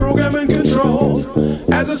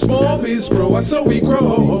is pro, and so we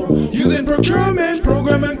grow. Using procurement,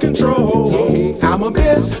 program, and control. I'm a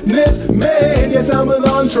businessman, yes, I'm an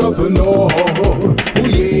entrepreneur. Oh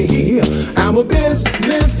yeah, I'm a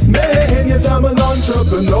businessman, yes, I'm an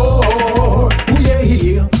entrepreneur. Oh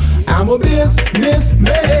yeah, I'm a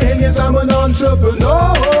businessman, yes, I'm an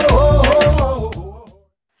entrepreneur.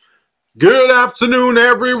 Good afternoon,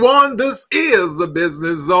 everyone. This is the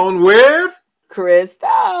Business Zone with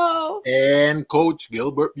Crystal and Coach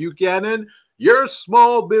Gilbert Buchanan, your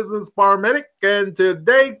small business paramedic. And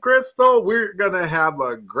today, Crystal, we're going to have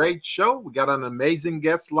a great show. We got an amazing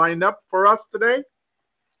guest lined up for us today.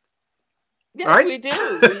 Yes, right? We do.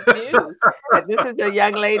 This is a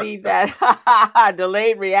young lady that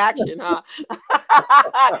delayed reaction, huh?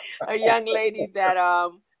 A young lady that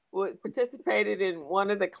participated in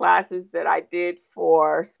one of the classes that I did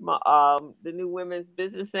for the New Women's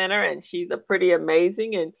Business Center, and she's a pretty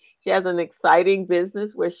amazing, and she has an exciting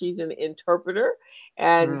business where she's an interpreter,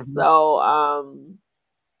 and so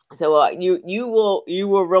you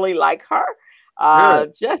will really like her.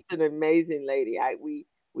 Just an amazing lady.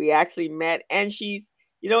 We actually met, and she's,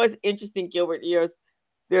 it's interesting, Gilbert.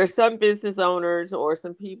 There are some business owners or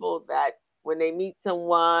some people that when they meet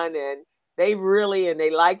someone and they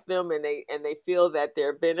like them and they feel that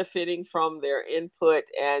they're benefiting from their input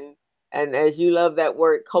and as you love that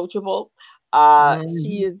word, coachable.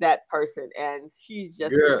 She is that person, and she's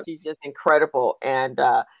just incredible. And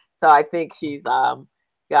so I think she's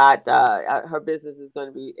got her business is going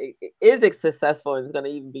to be successful and is going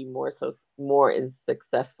to even be more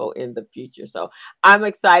successful in the future. So I'm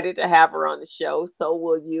excited to have her on the show. So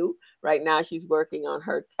will you. Right now she's working on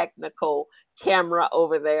her technical camera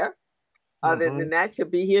over there. Other than that, she'll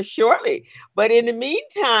be here shortly. But in the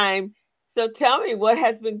meantime, so tell me, what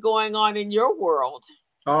has been going on in your world?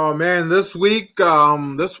 Oh man, this week I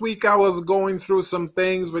was going through some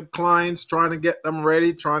things with clients, trying to get them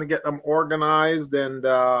ready, trying to get them organized, and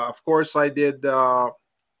of course I did. I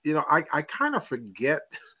kind of forget.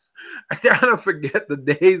 I kind of forget the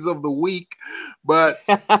days of the week, but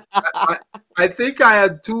I think I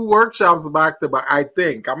had 2 workshops back to back. I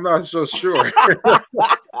think, I'm not so sure.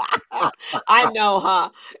 I know,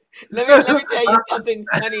 huh? Let me tell you something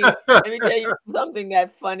funny. Let me tell you something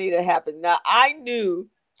that funny that happened. Now, I knew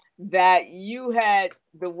that you had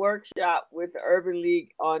the workshop with the Urban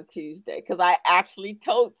League on Tuesday because I actually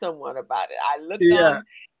told someone about it. I looked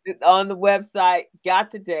on the website,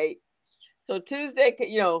 got the date. So Tuesday,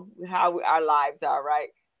 how our lives are, right?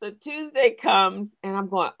 So Tuesday comes and I'm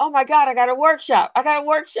going, oh my God, I got a workshop. And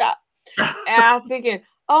I'm thinking,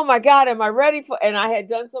 oh my God, am I ready for? And I had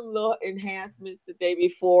done some little enhancements the day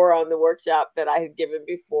before on the workshop that I had given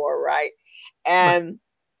before, right? And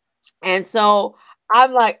so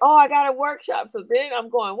I'm like, oh, I got a workshop. So then I'm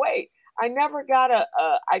going, wait, I never got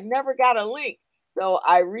a link. So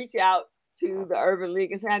I reach out to the Urban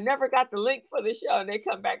League and say, I never got the link for the show. And they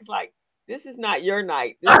come back like, this is not your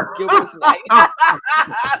night. This is Gilbert's night. I'm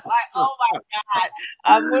like, oh my God,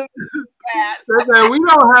 I'm moving too fast. We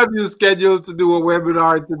don't have you scheduled to do a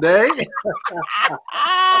webinar today.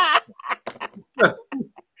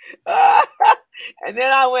 And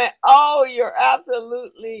then I went, oh, you're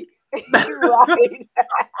absolutely right.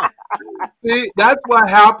 See, that's what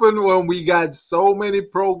happened when we got so many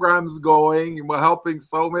programs going and we're helping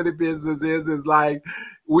so many businesses. Is like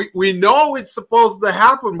we know it's supposed to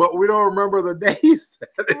happen, but we don't remember the days.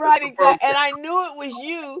 Right, exactly. And I knew it was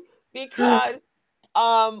you because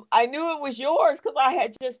I knew it was yours because I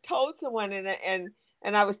had just told someone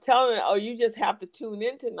and I was telling her, oh, you just have to tune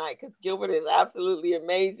in tonight because Gilbert is absolutely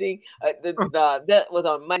amazing. That was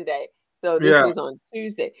on Monday. So this was on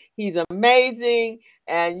Tuesday. He's amazing,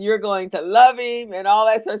 and you're going to love him, and all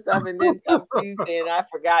that sort of stuff. And then come Tuesday, and I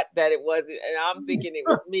forgot that it wasn't, and I'm thinking it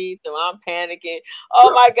was me, so I'm panicking.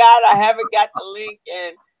 Oh my God, I haven't got the link,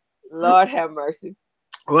 and Lord have mercy.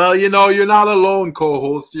 Well, you're not alone,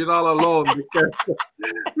 co-host. You're not alone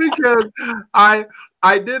because I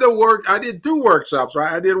did 2 workshops,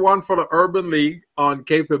 right? I did one for the Urban League on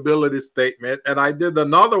capability statement, and I did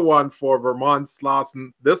another one for Vermont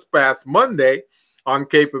Slauson this past Monday on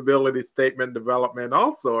capability statement development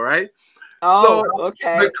also, right? Oh, so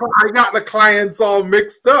okay. I got the clients all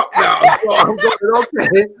mixed up now. So I'm going,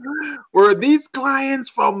 okay, were these clients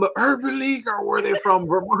from the Urban League or were they from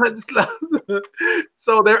Vermont Slauson?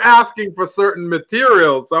 So they're asking for certain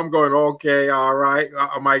materials. So I'm going, okay, all right.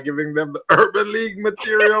 Am I giving them the Urban League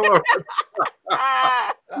material?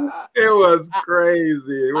 It was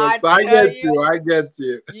crazy. It was. I get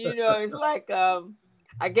you. It's like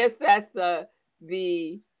I guess that's the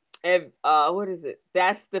what is it?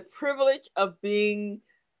 That's the privilege of being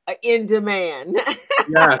in demand.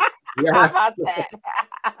 Yes. How Yes, about that?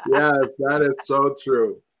 yes, that is so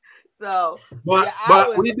true. So But yeah, I but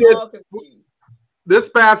was we did all confused. this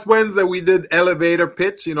past Wednesday. We did elevator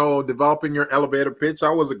pitch. Developing your elevator pitch.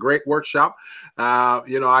 That was a great workshop.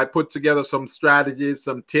 I put together some strategies,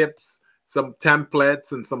 some tips, some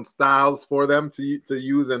templates, and some styles for them to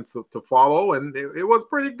use and to follow, and it was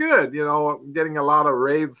pretty good. Getting a lot of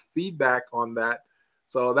rave feedback on that,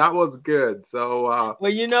 so that was good. So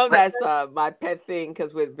Well, that's my pet thing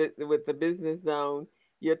because with the business zone,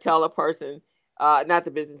 you tell a person, not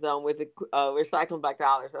the business zone with the recycling black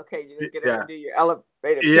dollars. Okay, you're gonna get up yeah, and do your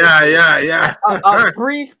elevator pitch, yeah, yeah, yeah. a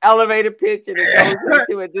brief elevator pitch, and it goes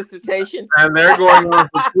into a dissertation. And they're going on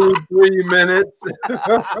for 2-3 minutes.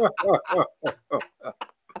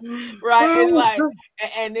 Right, it's like,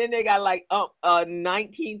 and then they got like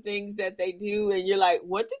 19 things that they do, and you're like,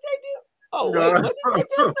 what did they do? Oh wait, what did they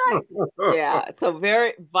just say? Yeah, so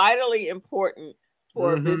very vitally important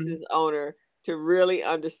for a Mhm. business owner to really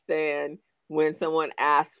understand when someone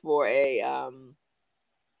asks for a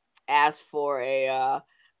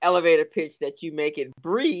elevator pitch, that you make it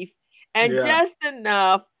brief and Yeah. just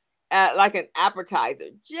enough, like an appetizer,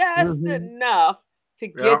 just Mhm. enough to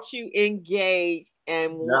Yeah. get you engaged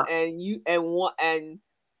and Yeah.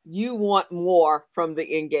 you want more from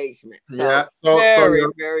the engagement. So Yeah. So very,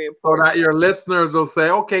 your very so important that thing. your listeners will say,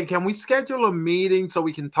 okay, can we schedule a meeting so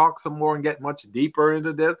we can talk some more and get much deeper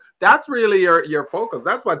into this? That's really your focus.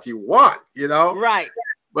 That's what you want. Right.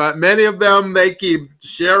 But many of them, they keep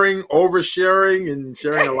sharing, oversharing, and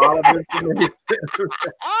sharing a lot of information.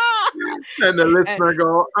 And the And listener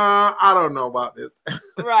go, I don't know about this.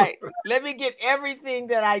 right. Let me get everything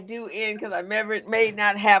that I do in, because I may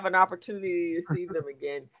not have an opportunity to see them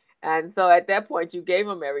again. And so at that point, you gave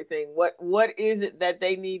them everything. What is it that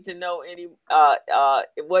they need to know?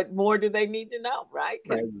 What more do they need to know? Right?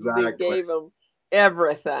 Because you did Exactly. gave them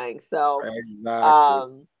everything. So Exactly.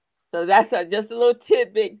 um, so that's just a little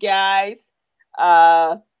tidbit, guys.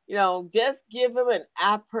 Uh, just give them an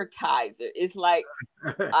appetizer. It's like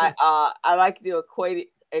I like to equate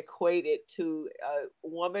it to a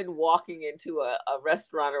woman walking into a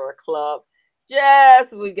restaurant or a club.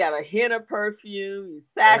 Just we got a hint of perfume, you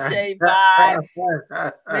sashay by,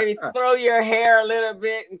 maybe throw your hair a little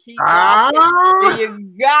bit and keep walking, and Ah,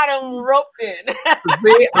 you got them roped in.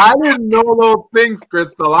 see, I didn't know those things,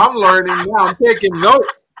 Crystal. I'm learning now. I'm taking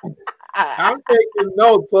notes. I'm taking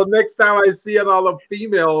notes. So next time I see another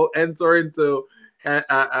female enter into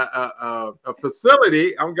a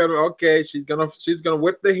facility, I'm gonna okay. She's gonna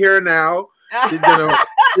whip the hair now. She's gonna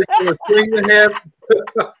swing the hip.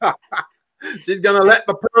 She's gonna let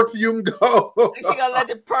the perfume go. She's gonna let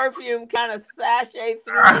the perfume kind of sashay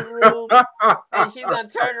through the room, and she's gonna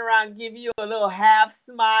turn around and give you a little half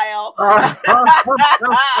smile.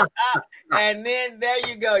 And then there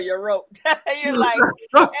you go, you're roped. You're like,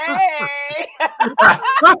 hey.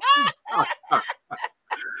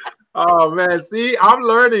 Oh man, see, I'm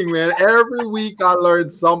learning, man. Every week I learn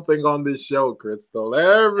something on this show, Crystal.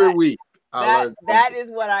 Every week I learn That something. is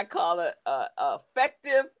what I call a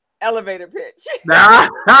effective elevator pitch.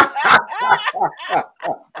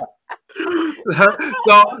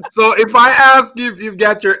 So if I ask you if you've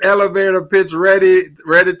got your elevator pitch ready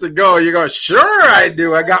to go, you go, sure I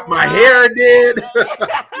do. I got my hair did.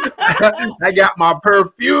 I got my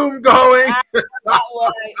perfume going.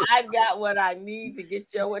 I've got what I need to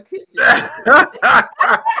get your attention.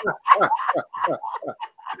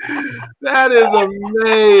 That is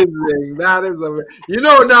amazing. That is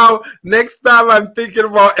amazing. Now, next time I'm thinking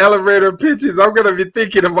about elevator pitches, I'm going to be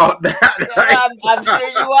thinking about that, right? I'm sure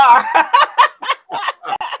you are.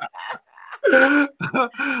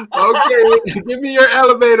 Okay, give me your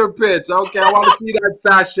elevator pitch. Okay, I want to see that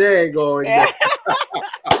sachet going.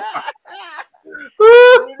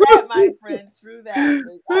 True that, my friend. True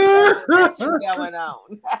that. I got some going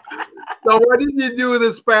on. So, what did you do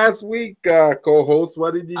this past week, co-host?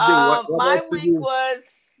 What did you do? What My else did week you? was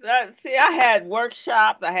I had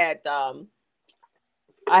workshops. I had no,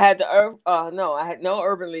 I had no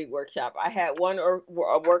Urban League workshop. I had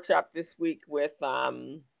a workshop this week with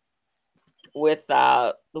the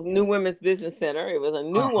New Women's Business Center. It was a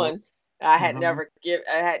new Uh-huh. one. I had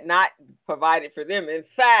not provided for them. In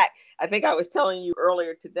fact, I think I was telling you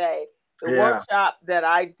earlier today, the Yeah. workshop that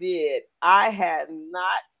I did, I had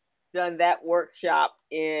not done that workshop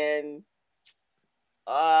in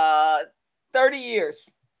 30 years.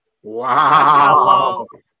 That's how long. Wow.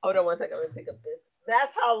 Hold on one second. Let me pick up this.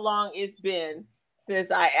 That's how long it's been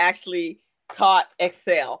since I actually taught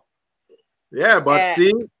Excel. Yeah, but And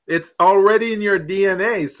see, it's already in your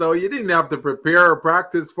DNA, so you didn't have to prepare or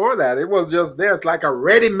practice for that. It was just there. It's like a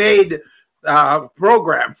ready-made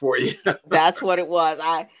program for you. That's what it was.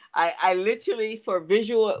 I literally, for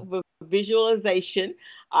visualization,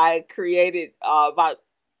 I created about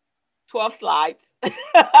 12 slides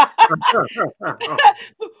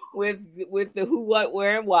with the who, what,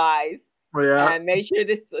 where, and whys, Yeah, and made sure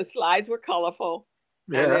the slides were colorful.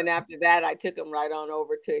 And yeah. then after that, I took them right on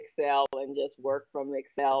over to Excel and just worked from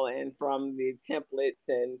Excel and from the templates.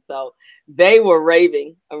 And so they were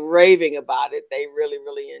raving about it. They really,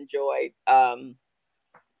 really enjoyed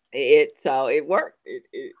it. So it worked.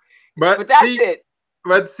 But that's it.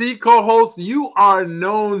 But see, co-host, you are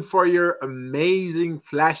known for your amazing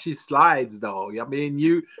flashy slides, though. I mean,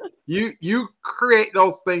 you create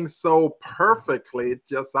those things so perfectly. It's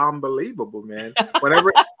just unbelievable, man.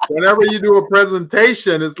 Whenever you do a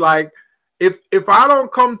presentation, it's like if I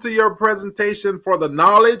don't come to your presentation for the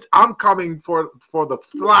knowledge, I'm coming for the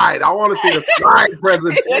slide. I want to see the slide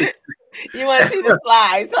presentation. You want to see the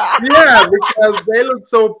slides, huh? Yeah, because they look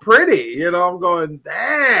so pretty. You know, I'm going,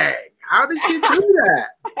 dang. How did she do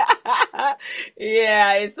that?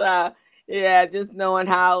 Yeah, it's just knowing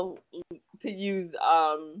how to use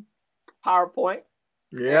PowerPoint.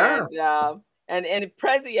 Yeah. And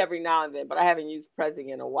Prezi every now and then, but I haven't used Prezi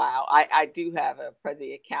in a while. I do have a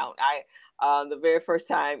Prezi account. The very first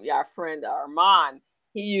time, our friend Armand,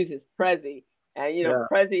 he uses Prezi. And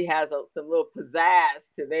Prezi has some little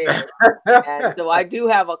pizzazz to theirs. And so I do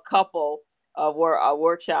have a couple of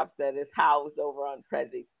workshops that is housed over on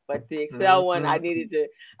Prezi. But the Excel one, I needed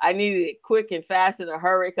it quick and fast in a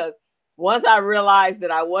hurry, because once I realized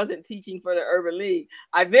that I wasn't teaching for the Urban League,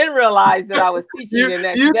 I then realized that I was teaching the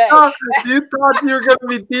next day. You thought you were going to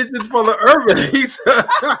be teaching for the Urban League. So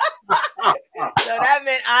that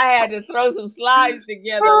meant I had to throw some slides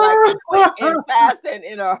together like quick and fast and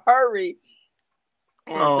in a hurry.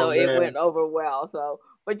 And it went over well. So,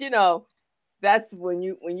 but that's when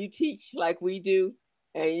you teach like we do,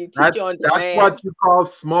 and you teach on demand. That's what you call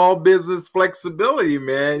small business flexibility,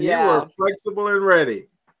 man. Yeah. You were flexible and ready.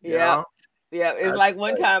 Yeah. Yeah. It's like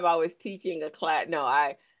one time I was teaching a class. No,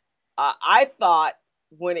 I thought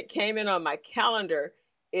when it came in on my calendar,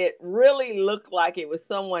 it really looked like it was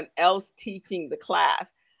someone else teaching the class.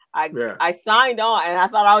 I signed on and I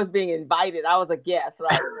thought I was being invited. I was a guest,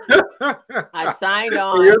 right? I signed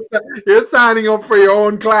on. You're signing up for your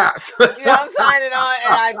own class. Yeah, I'm signing on,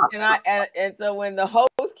 and so when the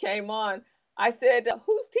host came on, I said,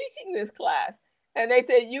 "Who's teaching this class?" And they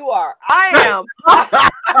said, "You are." I am.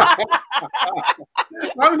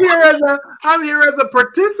 I'm here as a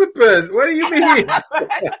participant. What do you mean?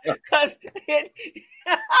 Because it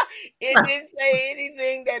didn't say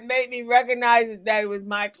anything that made me recognize that it was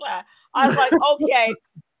my class. I was like, okay,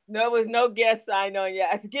 there was no guest signed on yet.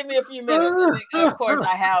 I said, give me a few minutes. And of course,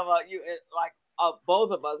 I have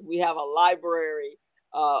both of us. We have a library,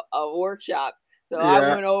 a workshop. So I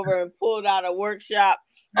went over and pulled out a workshop.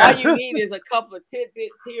 All you need is a couple of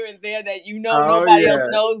tidbits here and there that nobody else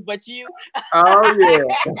knows but you. Oh yeah.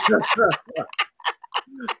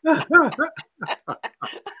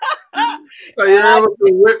 So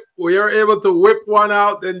you're able to whip one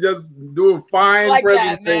out and just do a fine like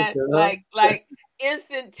presentation. That, man. Like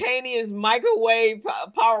instantaneous microwave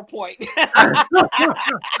PowerPoint.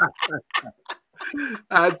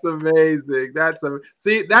 That's amazing.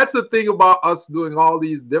 See, that's the thing about us doing all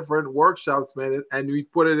these different workshops, man, and we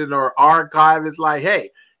put it in our archive. It's like, hey,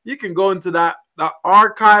 you can go into the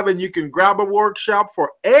archive and you can grab a workshop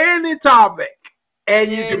for any topic and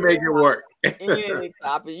you can make it work. Any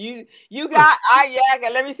topic. You got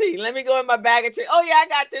let me see. Let me go in my bag of tricks. Oh yeah, I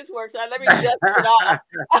got this workshop. Let me dust it off.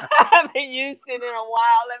 I haven't used it in a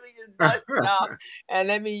while. Let me just dust it off and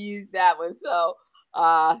let me use that one. So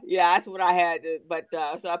that's what I had to, but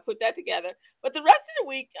so I put that together. But the rest of the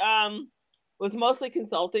week was mostly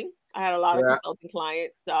consulting. I had a lot of consulting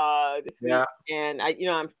clients this week, and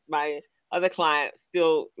my other client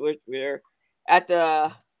still we're at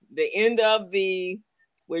the end of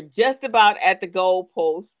we're just about at the goal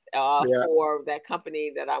post for that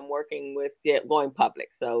company that I'm working with going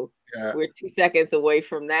public. So we're 2 seconds away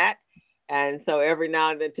from that. And so every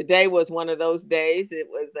now and then, today was one of those days. It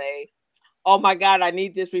was oh my God, I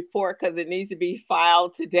need this report because it needs to be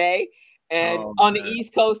filed today and on the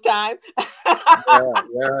East Coast time.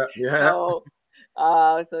 Yeah. So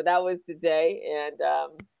that was the day. And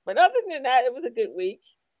but other than that, it was a good week.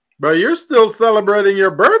 But you're still celebrating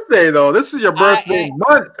your birthday, though. This is your birthday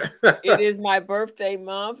month. It is my birthday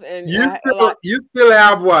month, and you still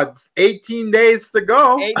have what, 18 days to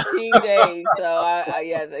go? 18 days. So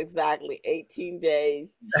yes, exactly, 18 days.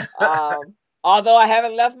 Although I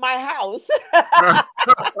haven't left my house.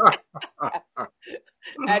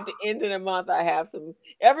 at the end of the month, I have some.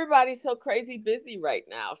 Everybody's so crazy busy right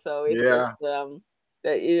now, so it's Yeah. just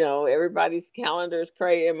that everybody's calendar is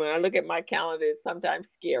crazy. And when I look at my calendar, it's sometimes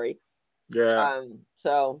scary. Yeah.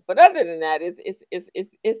 So, but other than that, it's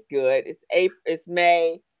good. It's April. It's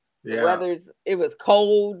May. The Yeah. it was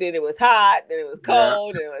cold, then it was hot, then it was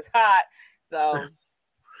cold, then it was hot. So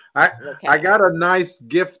I got a nice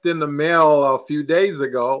gift in the mail a few days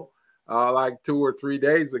ago, like 2 or 3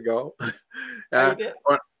 days ago. When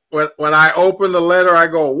I opened the letter, I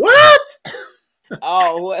go, "What?"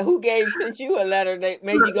 Oh, who sent you a letter that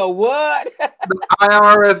made you go, "What?" The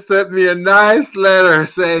IRS sent me a nice letter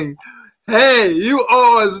saying, "Hey, you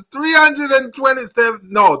owe us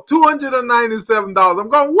 $297. I'm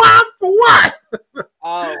going, "What? For what?"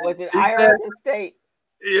 Oh, was it IRS or state?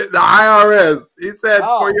 Yeah, the IRS. He said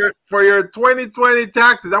for your 2020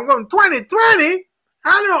 taxes. I'm going, 2020? I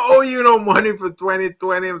don't owe you no money for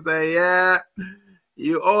 2020. I'm saying, yeah,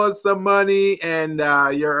 you owe us some money, and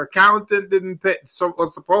your accountant didn't pay. So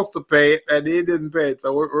was supposed to pay it, and he didn't pay it.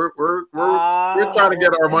 So we're trying to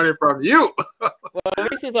get our money from you. Well,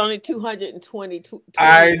 at least it's only 220.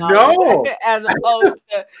 I know, as opposed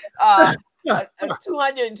to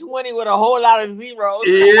 220 with a whole lot of zeros.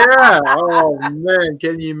 Yeah. Oh man,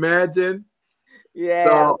 can you imagine?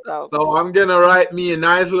 Yeah. So I'm gonna write me a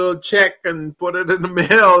nice little check and put it in the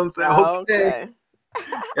mail and say, okay.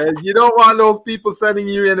 And you don't want those people sending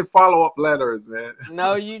you any follow-up letters, man.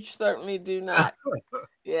 No, you certainly do not.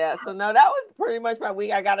 Yeah. So no, that was pretty much my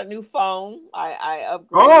week. I got a new phone. I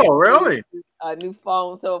upgraded. Oh, really? A new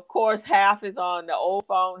phone. So of course, half is on the old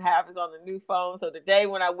phone, half is on the new phone. So the day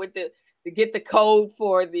when I went to get the code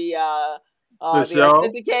for the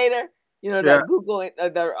authenticator, that Google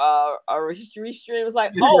restream was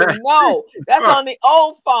like, oh no, that's on the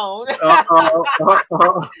old phone.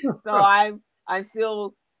 So I'm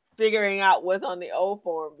still figuring out what's on the old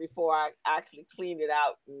phone before I actually clean it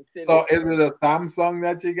out. So is it a Samsung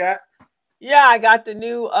that you got? Yeah, I got the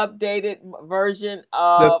new updated version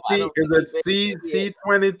of. Is it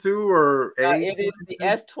C22 or A? It is the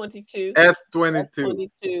S22.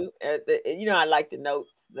 S22. I like the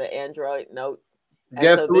notes, the Android notes.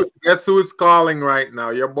 Guess who is calling right now?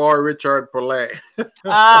 Your boy Richard Pillay.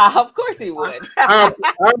 Of course he would. I'll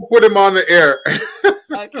put him on the air.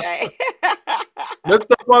 Okay.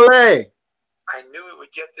 Mr. Pillay. I knew it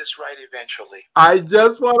would get this right eventually. I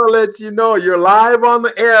just want to let you know you're live on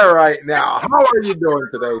the air right now. How are you doing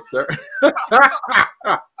today, sir?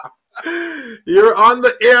 You're on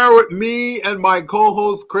the air with me and my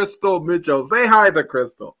co-host, Crystal Mitchell. Say hi to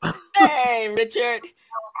Crystal. Hey, Richard.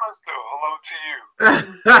 Crystal, hello to you.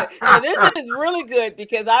 So this is really good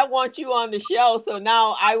because I want you on the show, so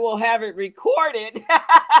now I will have it recorded. Tell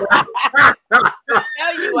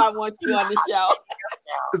you I want you on the show.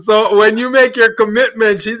 So when you make your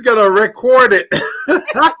commitment, she's gonna record it.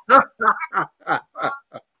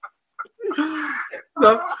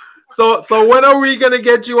 So when are we gonna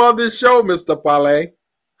get you on this show, Mr. Pillay?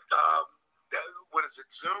 What is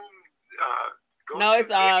it? Zoom? No,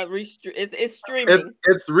 it's it's streaming.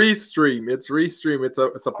 It's Restream. It's Restream. It's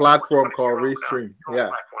a platform called Restream. Yeah.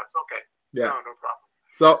 Platforms. Okay. Yeah. No problem.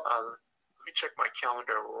 So let me check my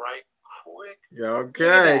calendar right quick.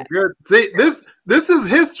 Okay, good. See, this is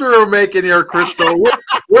history we're making here, Crystal.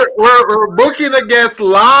 We're booking a guest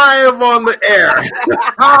live on the air.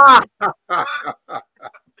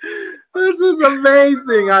 This is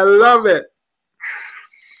amazing. I love it.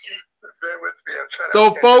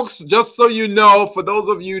 So, folks, just so you know, for those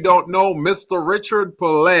of you who don't know, Mr. Richard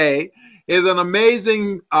Pillay is an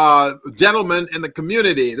amazing gentleman in the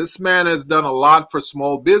community. This man has done a lot for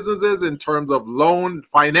small businesses in terms of loan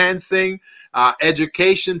financing,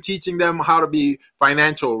 education, teaching them how to be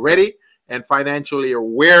financial ready and financially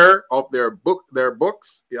aware of their books, their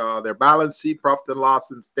balance sheet, profit and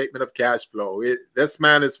loss, and statement of cash flow. This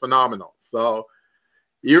man is phenomenal. So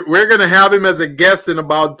we're going to have him as a guest in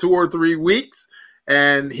about 2 or 3 weeks.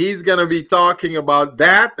 And he's going to be talking about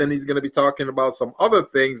that. And he's going to be talking about some other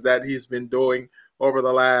things that he's been doing over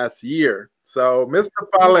the last year. So, Mr.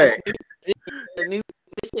 Pillay.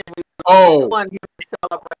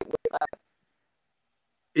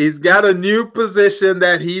 He's got a new position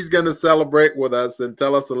that he's going to celebrate with us and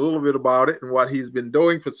tell us a little bit about it and what he's been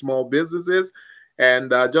doing for small businesses.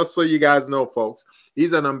 And just so you guys know, folks,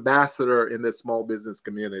 he's an ambassador in the small business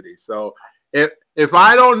community. So if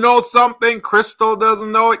I don't know something, Crystal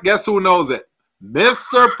doesn't know it, guess who knows it?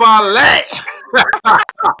 Mr. Pillay.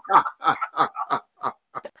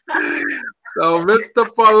 So Mr.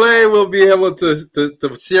 Pillay will be able to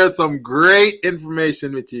share some great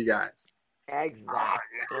information with you guys.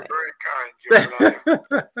 Exactly. You're very kind, Joe. I'm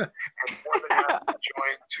more than happy to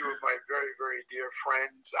join two of my very, very dear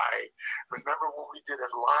friends. I remember when we did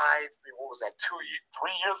it live. I mean, what was that, 3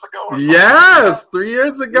 years ago or something? Yes, 3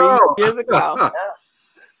 years ago. 3 years ago.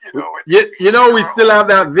 Yeah. You know, we still have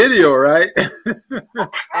that video, right?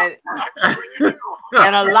 And, You do.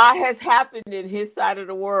 and a lot has happened in his side of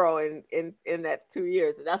the world in that 2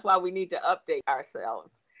 years. And that's why we need to update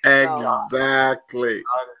ourselves. Exactly.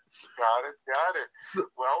 Got it.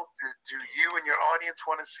 Well, do you and your audience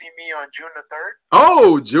want to see me on June the 3rd?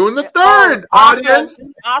 Oh, June the 3rd, awesome. audience.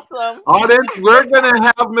 Awesome. Audience, we're gonna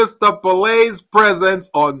have Mr. Palay's presence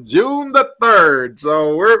on June the 3rd.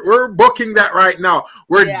 So we're booking that right now.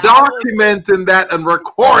 We're documenting that and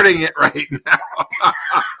recording it right now.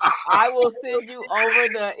 I will send you over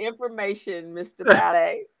the information, Mr.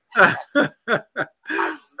 Palay. I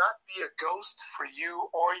will not be a ghost for you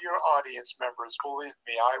or your audience members. Believe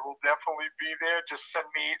me, I will definitely be there. Just send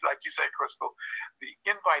me, like you say, Crystal, the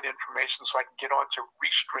invite information so I can get on to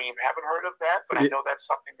Restream. Haven't heard of that, but I know that's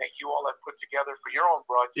something that you all have put together for your own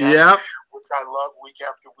broadcast, which I love week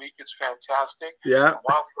after week. It's fantastic. Yeah. And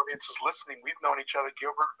while the audience is listening, we've known each other,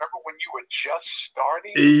 Gilbert. Remember when you were just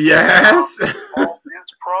starting? Yes. All Biz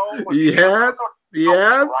Pro? Yes.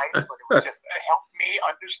 Yes. Right? But it was just help me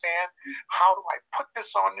understand how do I put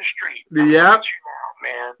this on the street. Yeah. Look at you now,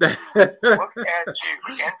 man. Look at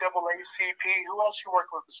you. NAACP. Who else you work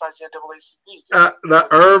with besides NAACP? The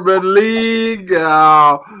Urban League,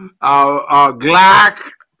 GLAC,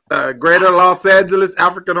 Greater Los Angeles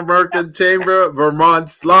African American Chamber, Vermont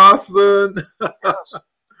Slauson. Yes.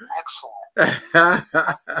 Excellent.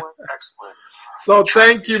 Excellent. So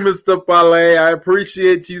thank you, Mr. Palay. I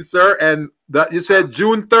appreciate you, sir. And you said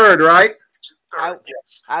June 3rd, right? June 3rd,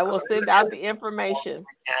 yes. I will send out the information. And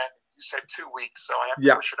you said 2 weeks, so I have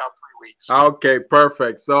to push it out 3 weeks. Okay,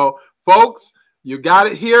 perfect. So, folks, you got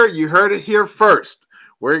it here. You heard it here first.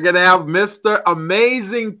 We're going to have Mr.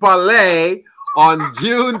 Amazing Palay on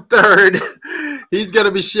June 3rd. He's going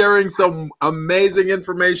to be sharing some amazing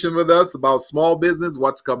information with us about small business,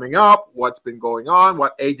 what's coming up, what's been going on,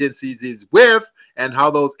 what agencies he's with, and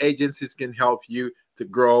how those agencies can help you to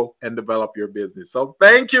grow and develop your business. So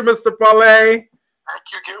thank you, Mr. Palay. Thank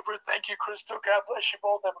you, Gilbert. Thank you, Crystal. God bless you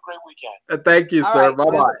both. Have a great weekend. Thank you, sir. Right,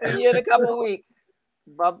 bye-bye. We'll see you in a couple weeks.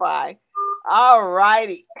 Bye-bye. All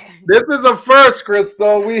righty. This is a first,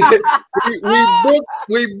 Crystal. We booked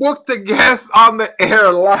the guest on the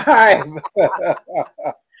air live.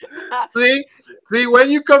 See, when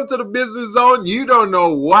you come to the business zone, you don't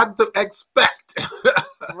know what to expect.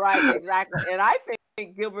 Right, exactly. And I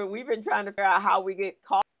think, Gilbert, we've been trying to figure out how we get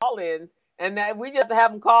call-ins, and that we just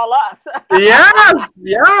have them call us. Yes.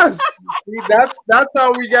 See, that's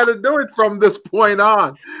how we got to do it from this point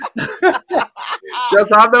on.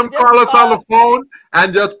 Just have them call us on the phone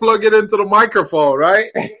and just plug it into the microphone, right?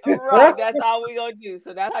 Right. That's all we're gonna do.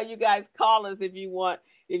 So that's how you guys call us if you want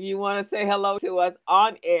to say hello to us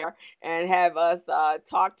on air and have us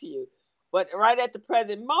talk to you. But right at the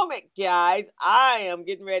present moment, guys, I am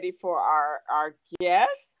getting ready for our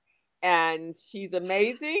guest, and she's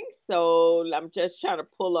amazing. So I'm just trying to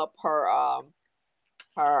pull up her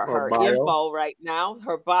info right now,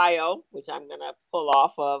 her bio, which I'm gonna pull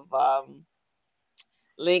off of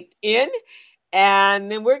LinkedIn,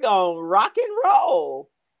 and then we're gonna rock and roll.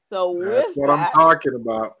 So that's what I'm talking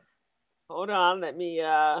about. Hold on, let me.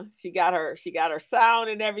 She got her sound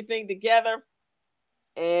and everything together,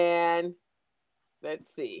 and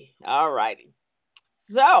let's see. All righty.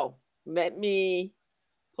 So let me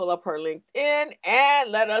pull up her LinkedIn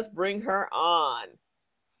and let us bring her on.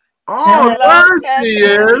 Oh, there she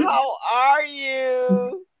is. How are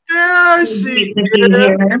you? There she is.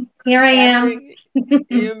 Here I am.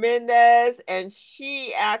 Jimenez, and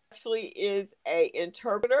she actually is an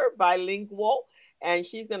interpreter, bilingual, and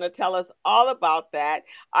she's going to tell us all about that.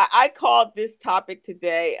 I called this topic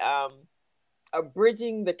today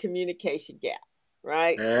bridging the communication gap,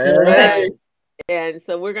 right? Hey. And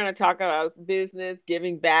so we're going to talk about business,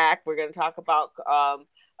 giving back. We're going to talk about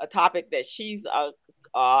a topic that she's a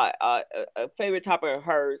favorite topic of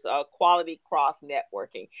hers, quality cross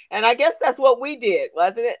networking. And I guess that's what we did,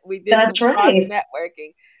 wasn't it? We did some cross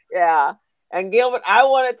networking. Yeah. And Gilbert, I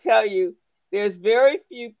want to tell you, there's very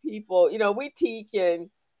few people, we teach and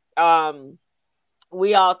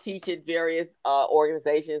we all teach at various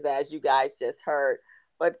organizations, as you guys just heard.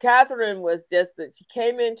 But Catherine was she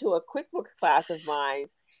came into a QuickBooks class of mine,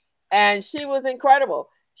 and she was incredible.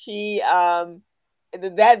 She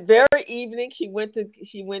that very evening she went to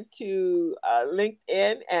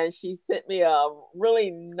LinkedIn, and she sent me a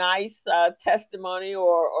really nice testimony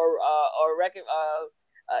or record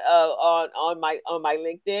on my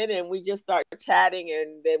LinkedIn, and we just started chatting,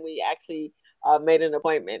 and then we actually made an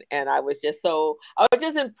appointment, and I was just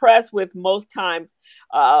impressed with most times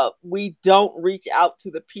we don't reach out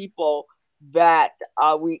to the people that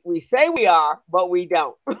we say we are, but we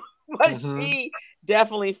don't. But she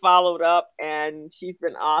definitely followed up, and she's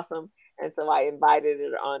been awesome. And so I invited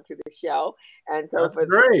her onto the show. And so that's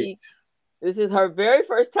great. This is her very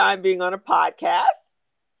first time being on a podcast.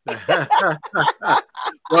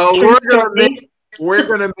 Well, we're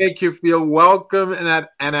gonna make you feel welcome and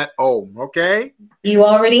at home, okay? You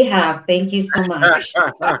already have. Thank you so much.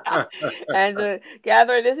 And so,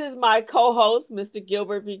 Catherine, this is my co-host, Mr.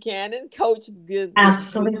 Gilbert Buchanan, Coach Gilbert.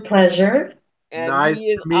 Absolute pleasure. And nice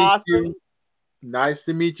to meet you. Nice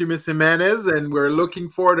to meet you, Ms. Jimenez, and we're looking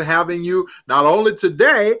forward to having you not only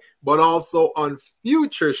today, but also on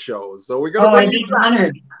future shows. So we're going to I'd be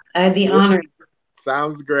honored. I'd be honored.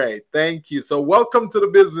 Sounds great. Thank you. So welcome to the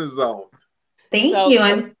Business Zone. Thank you.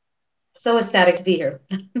 I'm so ecstatic to be here.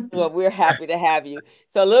 Well, we're happy to have you.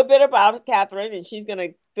 So a little bit about Catherine, and she's going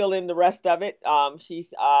to fill in the rest of it. She's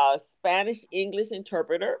a Spanish-English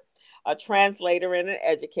interpreter, a translator, and an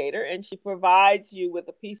educator, and she provides you with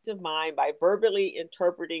a peace of mind by verbally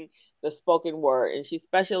interpreting the spoken word. And she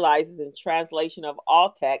specializes in translation of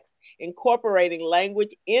all texts, incorporating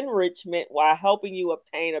language enrichment while helping you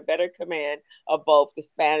obtain a better command of both the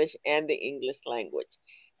Spanish and the English language.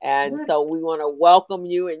 And so we want to welcome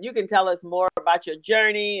you, and you can tell us more about your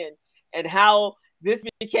journey and how this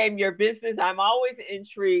became your business. I'm always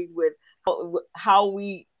intrigued with how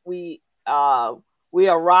we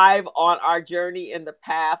arrive on our journey in the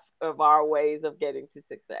path of our ways of getting to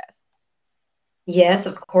success. Yes,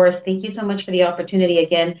 of course. Thank you so much for the opportunity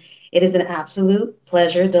again. It is an absolute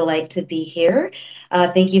pleasure, delight to be here.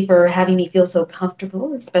 Thank you for having me feel so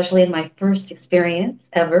comfortable, especially in my first experience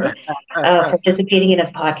ever participating in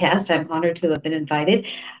a podcast. I'm honored to have been invited.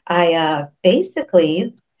 I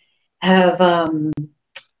basically have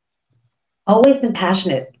always been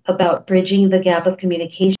passionate about bridging the gap of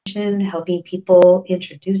communication, helping people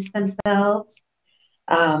introduce themselves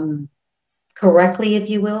correctly, if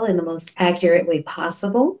you will, in the most accurate way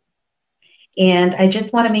possible. And I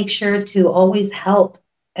just want to make sure to always help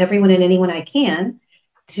everyone and anyone I can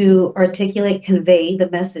to articulate, convey the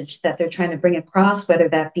message that they're trying to bring across, whether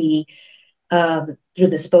that be through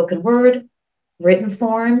the spoken word, written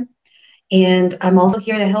form. And I'm also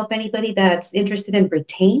here to help anybody that's interested in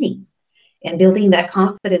retaining and building that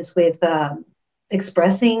confidence with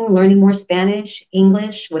expressing, learning more Spanish,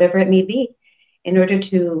 English, whatever it may be, in order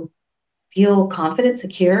to feel confident,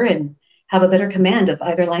 secure, and have a better command of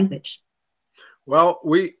either language. Well,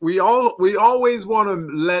 we always want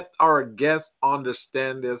to let our guests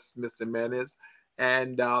understand this, Ms. Jimenez.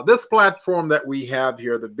 And this platform that we have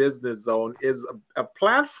here, the Business Zone, is a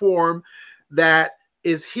platform that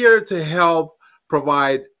is here to help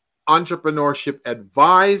provide entrepreneurship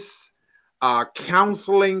advice,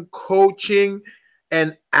 counseling, coaching,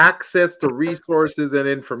 and access to resources and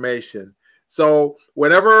information. So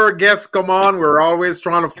whenever our guests come on, we're always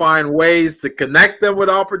trying to find ways to connect them with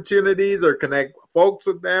opportunities or connect folks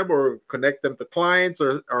with them or connect them to clients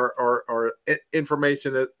or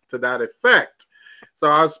information to that effect. So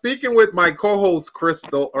I was speaking with my co-host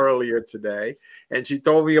Crystal earlier today, and she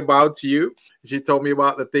told me about you. She told me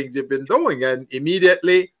about the things you've been doing, and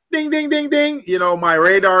immediately, ding, ding, ding, ding, you know, my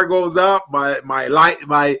radar goes up,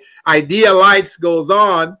 my idea lights goes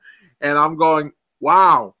on, and I'm going,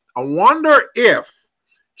 wow. I wonder if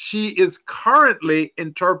she is currently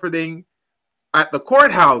interpreting at the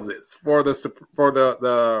courthouses for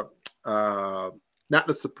not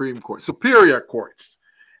the Supreme Court, Superior Courts.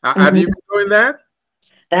 Have you been doing that?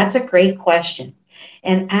 That's a great question.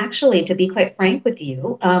 And actually, to be quite frank with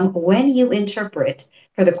you, when you interpret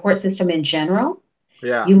for the court system in general,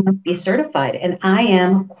 you must be certified. And I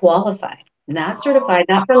am qualified. Not certified,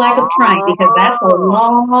 not for lack of trying, because that's a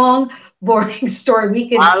long, boring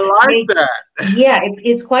story. I like that. Yeah,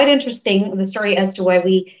 it's quite interesting, the story as to why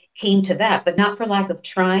we came to that, but not for lack of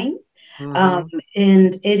trying. And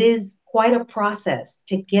it is quite a process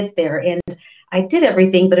to get there. And I did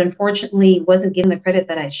everything, but unfortunately wasn't given the credit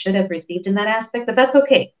that I should have received in that aspect. But that's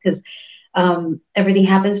okay, because everything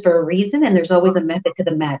happens for a reason, and there's always a method to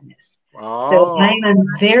the madness. So I am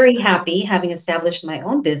very happy having established my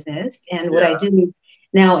own business, and what I do is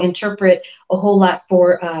now interpret a whole lot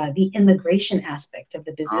for the immigration aspect of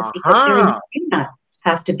the business, because you do not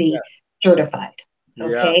have to be certified.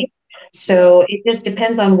 Okay, so it just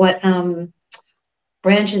depends on what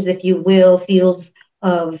branches, if you will, fields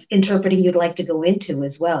of interpreting you'd like to go into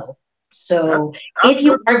as well. So if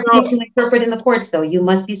you are going to interpret in the courts, though, you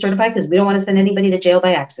must be certified, because we don't want to send anybody to jail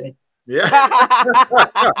by accident. Yeah.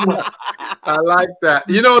 I like that.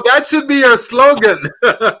 You know, that should be your slogan.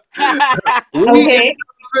 Okay.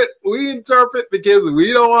 We interpret because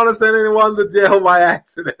we don't want to send anyone to jail by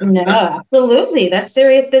accident. No, absolutely. That's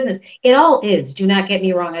serious business. It all is. Do not get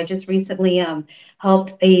me wrong. I just recently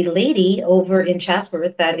helped a lady over in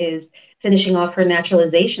Chatsworth that is finishing off her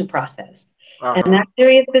naturalization process. And Uh-huh. that's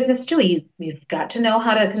serious business too. You've got to know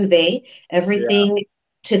how to convey Yeah. everything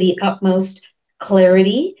to the utmost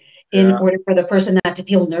clarity in Yeah. order for the person not to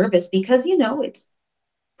feel nervous because, it's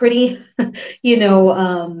pretty, you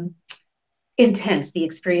know, intense, the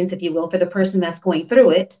experience, if you will, for the person that's going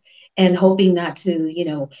through it and hoping not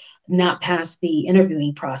to, not pass the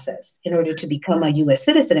interviewing process in order to become a US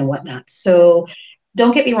citizen and whatnot. So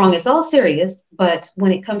don't get me wrong, it's all serious, but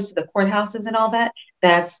when it comes to the courthouses and all that,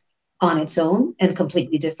 that's on its own and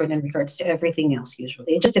completely different in regards to everything else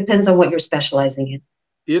usually. It just depends on what you're specializing in.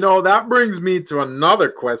 You know, that brings me to another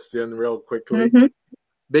question real quickly. Mm-hmm.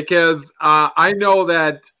 Because I know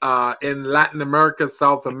that in Latin America,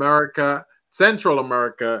 South America, Central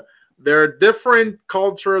America, there are different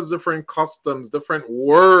cultures, different customs, different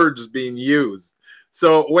words being used.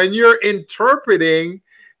 So when you're interpreting,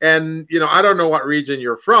 and I don't know what region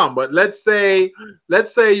you're from, but let's say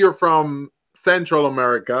you're from Central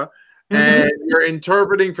America Mm-hmm. and you're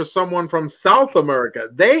interpreting for someone from South America.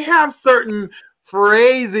 They have certain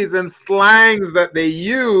phrases and slangs that they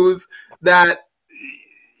use that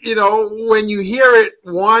when you hear it,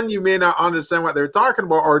 one, you may not understand what they're talking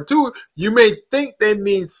about, or two, you may think they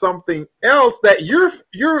mean something else that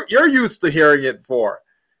you're used to hearing it for.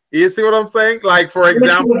 You see what I'm saying? Like for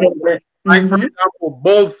example, Mm-hmm.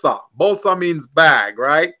 bolsa. Bolsa means bag,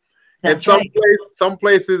 right? In That's right. some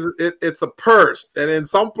places it's a purse, and in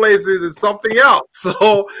some places it's something else.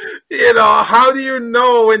 So, how do you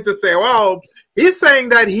know when to say, well, he's saying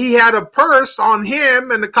that he had a purse on him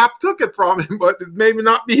and the cop took it from him, but it may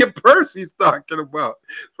not be a purse he's talking about.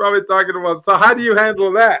 He's probably talking about. So how do you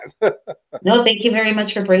handle that? No, thank you very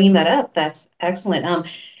much for bringing that up. That's excellent.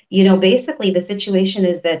 Basically the situation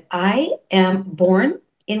is that I am born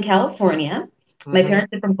in California. My Mm-hmm.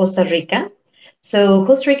 parents are from Costa Rica. So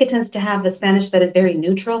Costa Rica tends to have a Spanish that is very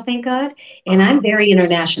neutral, thank God. And I'm very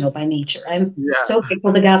international by nature. I'm Yeah. so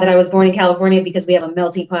grateful to God that I was born in California because we have a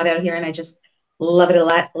melting pot out here and I just love it a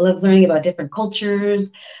lot. Love learning about different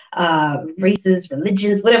cultures, races,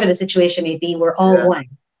 religions, whatever the situation may be. We're all Yeah. one,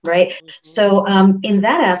 right? So in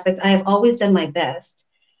that aspect, I have always done my best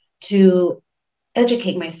to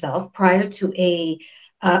educate myself prior to a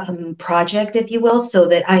project, if you will, so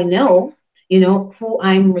that I know, who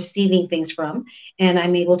I'm receiving things from, and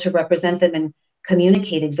I'm able to represent them and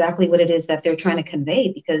communicate exactly what it is that they're trying to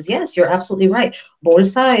convey. Because yes, you're absolutely right.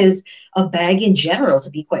 Bolsa is a bag in general, to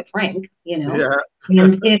be quite frank. Yeah.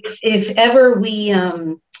 And if ever we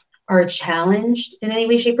are challenged in any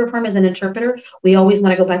way, shape, or form as an interpreter, we always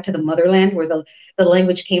want to go back to the motherland where the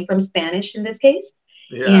language came from, Spanish in this case,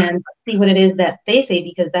 Yeah. and see what it is that they say,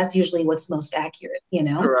 because that's usually what's most accurate, Right.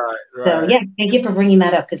 So Right. yeah, thank you for bringing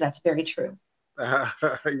that up because that's very true.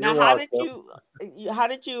 You're Now, welcome. how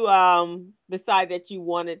did you decide that you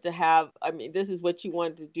wanted to have? I mean, this is what you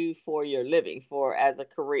wanted to do for your living, for as a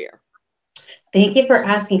career. Thank you for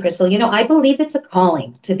asking, Crystal. I believe it's a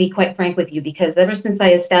calling, to be quite frank with you, because ever since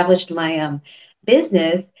I established my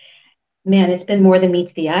business, man, it's been more than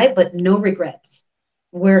meets the eye, but no regrets.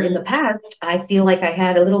 Where in the past, I feel like I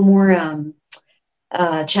had a little more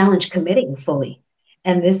challenge committing fully.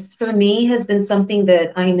 And this, for me, has been something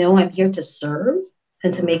that I know I'm here to serve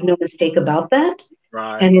and to make no mistake about that,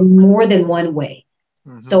 Right. and in more than one way.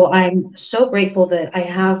 Mm-hmm. So I'm so grateful that I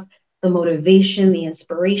have the motivation, the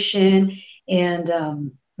inspiration, and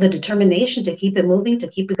the determination to keep it moving, to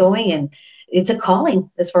keep it going. And it's a calling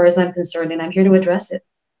as far as I'm concerned, and I'm here to address it.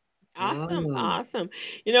 Awesome, awesome.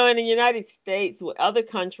 In the United States, with other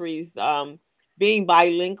countries, being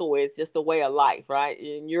bilingual is just a way of life, right?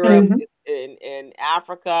 In Europe, Mhm. in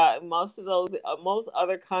Africa, most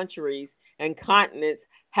other countries and continents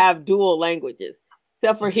have dual languages,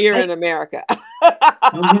 except for That's here right. in America.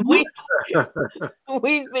 Mhm.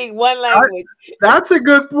 we speak one language. That's a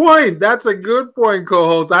good point. That's a good point,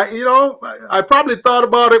 co-host. I probably thought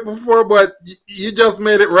about it before, but you just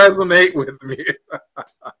made it resonate with me.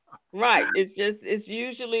 Right. It's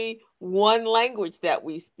usually one language that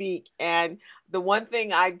we speak. And the one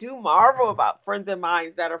thing I do marvel about friends of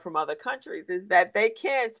mine that are from other countries is that they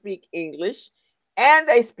can speak English and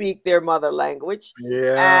they speak their mother language.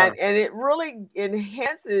 Yeah. And it really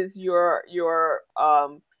enhances your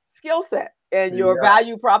skill set and your Yeah.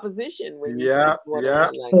 value proposition when you Yeah. speak more than Yeah.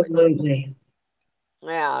 one language. Absolutely.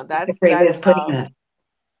 Yeah, That's a great way of putting that.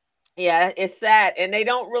 yeah, it's sad. And they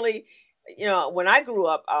don't really when I grew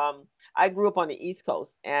up on the East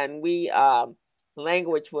Coast, and we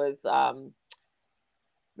language was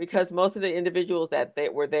because most of the individuals that they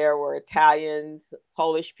were there were Italians,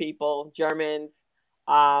 Polish people, Germans,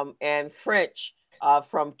 and French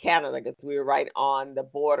from Canada, because we were right on the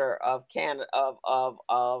border of Canada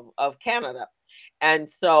of Canada. And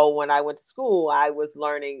so when I went to school, I was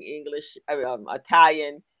learning English,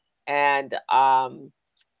 Italian, and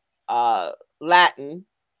Latin,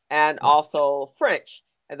 and also French.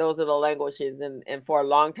 And those are the languages. And for a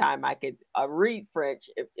long time, I could read French.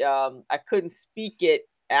 I couldn't speak it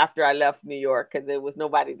after I left New York because there was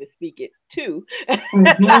nobody to speak it to.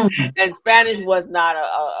 Mm-hmm. And Spanish was not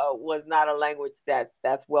a language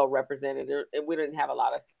that's well represented. And we didn't have a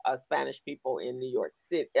lot of Spanish people in New York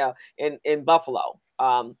City, in Buffalo.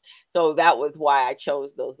 So that was why I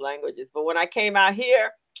chose those languages. But when I came out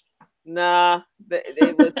here, nah,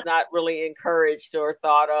 it was not really encouraged or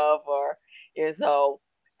thought of, and so,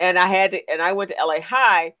 and I went to LA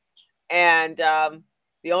High, and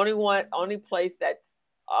the only place that's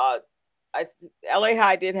LA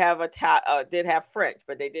High did have French,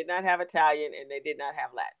 but they did not have Italian, and they did not have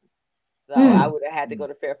Latin. So I would have had to go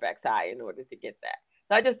to Fairfax High in order to get that.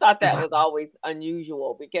 So I just thought that was always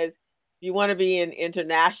unusual, because if you want to be in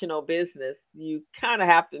international business, you kind of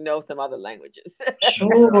have to know some other languages.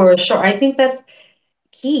 Sure. I think that's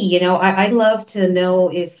key. I'd love to know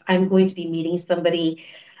if I'm going to be meeting somebody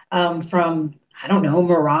from, I don't know,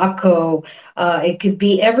 Morocco. It could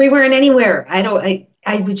be everywhere and anywhere.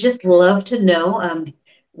 I would just love to know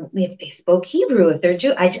if they spoke Hebrew, if they're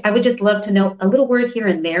Jew. I would just love to know a little word here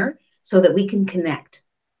and there so that we can connect,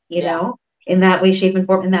 in that way, shape, and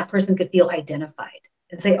form, and that person could feel identified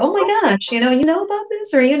and say, oh my gosh, you know about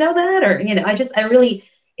this, or you know that, or, I really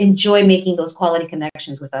enjoy making those quality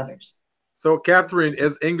connections with others. So, Catherine,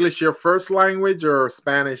 is English your first language or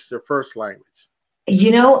Spanish your first language?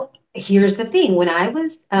 Here's the thing. When I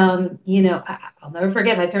was, I'll never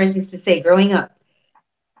forget, my parents used to say growing up,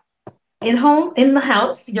 in the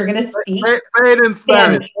house, you're going to speak. Say it in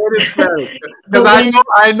Spanish. Say it in Spanish. Because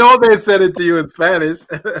I know they said it to you in Spanish.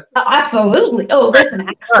 Absolutely. Oh, listen,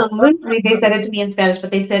 absolutely. They said it to me in Spanish,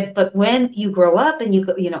 but they said, but when you grow up and you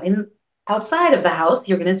go, outside of the house,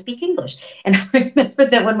 you're going to speak English. And I remember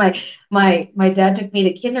that when my dad took me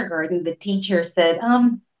to kindergarten, the teacher said,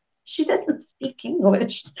 she doesn't speak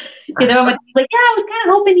English. I'm like, yeah, I was kind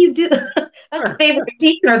of hoping you do. I was the favorite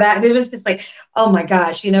teacher of that. And it was just like, oh my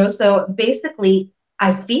gosh, So basically,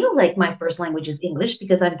 I feel like my first language is English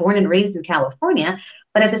because I'm born and raised in California.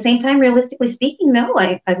 But at the same time, realistically speaking, no,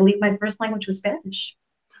 I believe my first language was Spanish.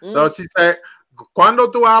 So she said,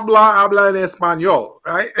 cuando tú habla en español,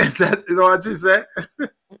 right? Is that what she said?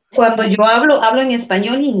 Cuando yo hablo en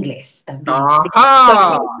español e inglés también.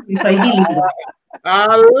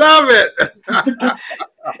 I love it.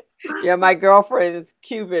 Yeah, my girlfriend is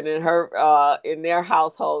Cuban, and her in their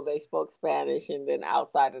household they spoke Spanish, and then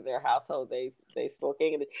outside of their household they spoke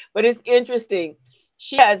English. But it's interesting.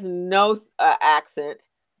 She has no accent,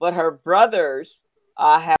 but her brothers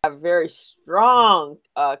have very strong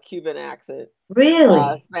Cuban accents.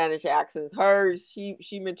 Really? Spanish accents.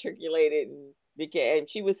 She matriculated and became.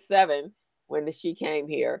 She was 7 when she came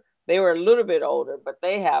here. They were a little bit older, but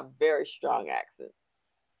they have very strong accents.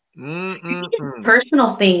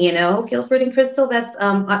 Personal thing, Gilbert and Crystal. That's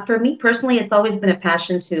for me personally, it's always been a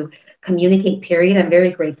passion to communicate, period. I'm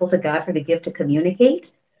very grateful to God for the gift to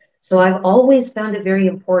communicate. So I've always found it very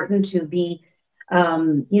important to be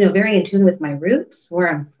very in tune with my roots, where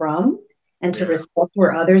I'm from, and to respect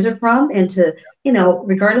where others are from, and to,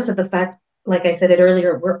 regardless of the fact, like I said it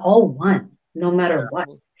earlier, we're all one, no matter what.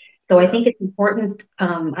 So I think it's important.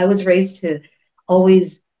 I was raised to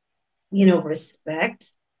always,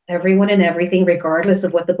 respect everyone and everything, regardless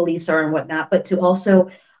of what the beliefs are and whatnot, but to also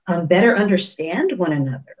better understand one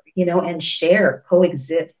another, and share,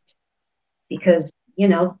 coexist, because,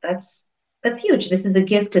 that's huge. This is a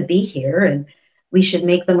gift to be here, and we should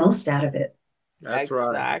make the most out of it. That's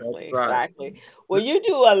right. Exactly. Well, you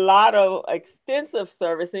do a lot of extensive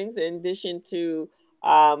servicing in addition to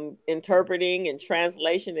interpreting and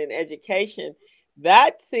translation and education.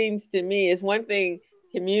 That seems to me is one thing,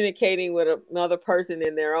 communicating with another person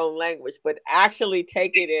in their own language, but actually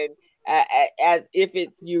take it in as if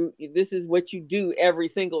it's you. This is what you do every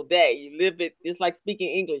single day. You live it. It's like speaking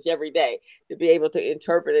English every day, to be able to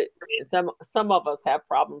interpret it. And some of us have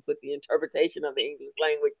problems with the interpretation of the English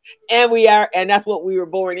language, and that's what we were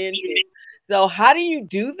born into. So how do you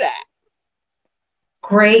do that?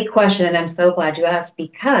 Great question, and I'm so glad you asked,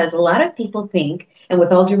 because a lot of people think, and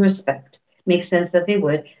with all due respect, makes sense that they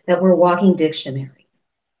would, that we're walking dictionaries.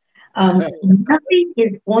 Nothing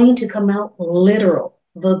is going to come out literal.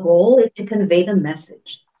 The goal is to convey the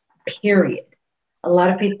message, period. A lot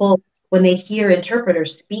of people, when they hear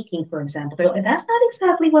interpreters speaking, for example, they're like, that's not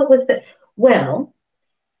exactly what was the. Well,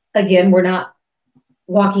 again, we're not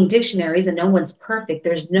walking dictionaries and no one's perfect.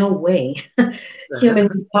 There's no way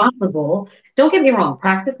humanly possible. Don't get me wrong,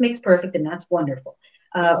 practice makes perfect, and that's wonderful.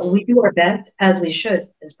 We do our best, as we should,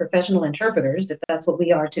 as professional interpreters, if that's what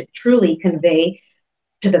we are, to truly convey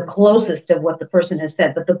to the closest of what the person has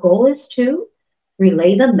said. But the goal is to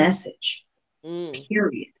relay the message,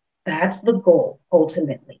 period. That's the goal,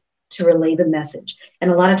 ultimately, to relay the message.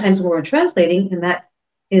 And a lot of times when we're translating, and that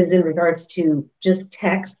is in regards to just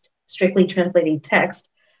text, strictly translating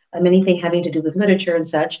text, anything having to do with literature and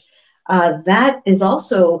such, that is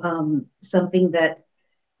also something that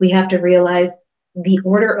we have to realize. The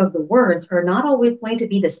order of the words are not always going to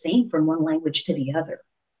be the same from one language to the other.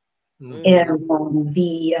 And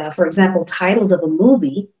for example, titles of a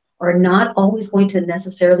movie are not always going to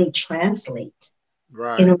necessarily translate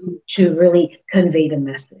in order to really convey the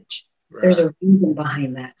message. There's a reason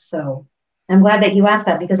behind that. So I'm glad that you asked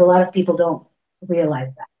that, because a lot of people don't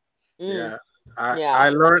realize that. I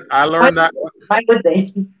learned that. Why would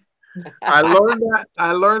they? I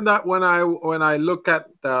learned that when I look at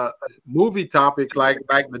the movie topic, like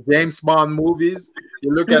the James Bond movies,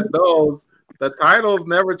 you look at those, the titles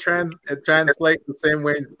never translate the same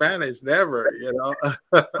way in Spanish. Never,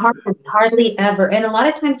 Hardly ever. And a lot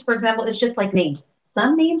of times, for example, it's just like names.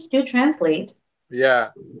 Some names do translate.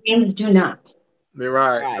 Yeah. Names do not.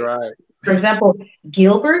 Right. For example,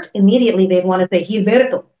 Gilbert, immediately they'd want to say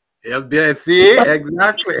Gilberto. See,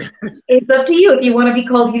 exactly. It's up to you if you want to be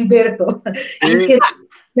called Gilberto.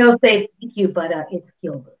 They'll say thank you, but it's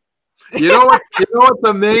Gilbert. You know what's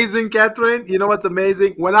amazing, Catherine? You know what's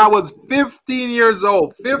amazing? When I was 15 years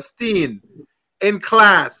old, 15 in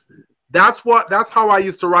class, that's how I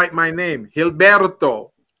used to write my name,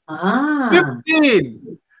 Gilberto.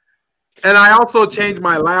 15. And I also changed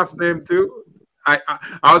my last name too. I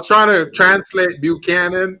was trying to translate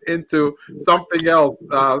Buchanan into something else,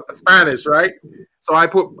 Spanish, right? So I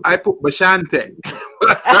put Bashante.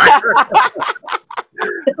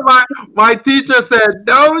 My teacher said,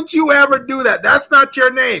 "Don't you ever do that. That's not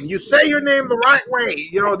your name. You say your name the right way.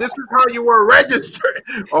 This is how you were registered."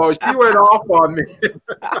 Oh, she went off on me.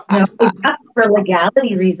 No, it's for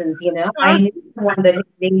legality reasons. I knew one that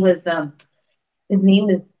his name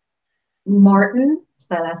is Martin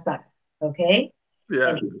Salazar. Okay. Yeah.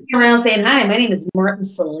 And he came around saying, "Hi, my name is Martin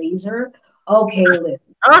Salazar." Okay, listen.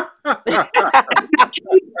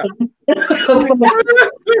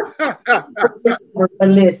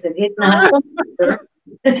 Listen, it's not.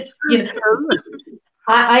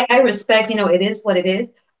 I respect. It is what it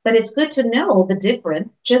is, but it's good to know the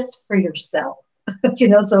difference just for yourself.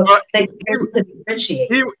 So they can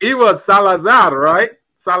differentiate. He was Salazar, right?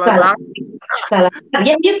 Salazar.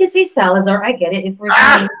 Yeah, you can say Salazar. I get it. If we're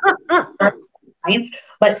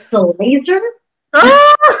but Salazar.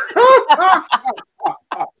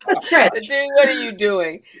 Dude, what are you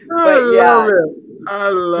doing? I love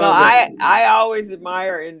it. I always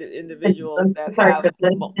admire individuals that have.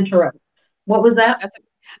 Interrupt. What was that?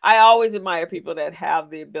 I always admire people that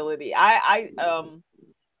have the ability. I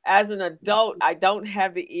as an adult, I don't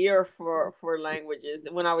have the ear for languages.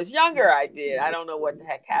 When I was younger, I did. I don't know what the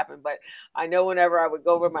heck happened, but I know whenever I would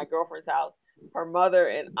go over to my girlfriend's house, her mother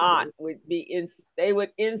and aunt would they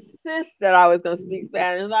would insist that I was going to speak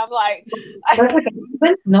Spanish. And I'm like,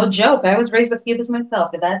 no joke. I was raised with Cubans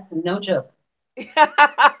myself, but that's no joke.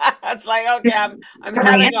 It's like, okay, I'm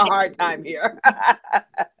having a hard time here.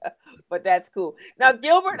 But that's cool. Now,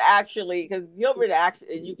 Gilbert actually,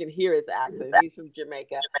 you can hear his accent. He's from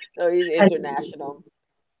Jamaica, so he's international.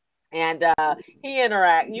 And he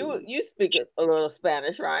you speak a little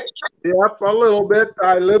Spanish, right? Yep, a little bit.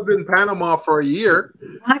 I lived in Panama for a year.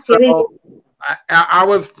 So I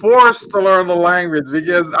was forced to learn the language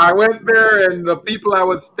because I went there and the people I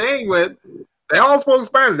was staying with, they all spoke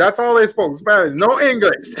Spanish. That's all they spoke, Spanish, no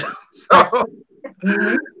English.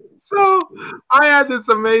 So I had this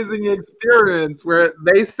amazing experience where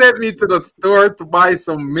they sent me to the store to buy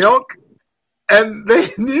some milk, and they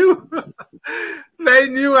knew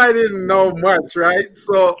I didn't know much, right?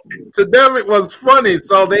 So to them it was funny.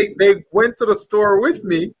 So they went to the store with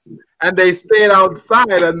me, and they stayed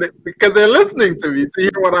outside, and because they're listening to me to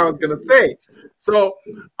hear what I was gonna say. So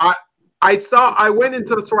I went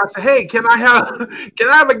into the store. I said, "Hey, can I have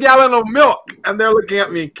a gallon of milk?" And they're looking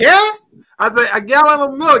at me. Can I said, "A gallon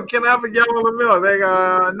of milk? Can I have a gallon of milk?" They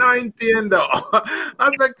go, "No entiendo." I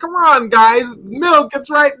said, "Come on, guys, milk. It's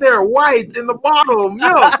right there, white in the bottle of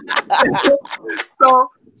milk."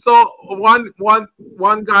 So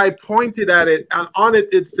one guy pointed at it, and on it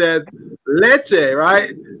it says leche,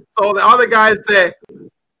 right? So the other guy said,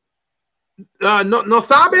 no, no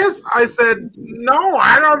sabes? I said, no,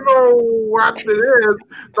 I don't know what it is.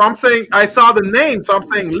 So I'm saying, I saw the name, so I'm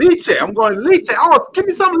saying liche. I'm going liche. Oh, give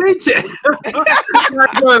me some liche.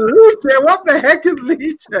 I'm going liche. What the heck is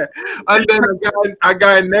liche? And then a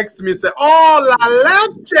guy next to me said, oh, la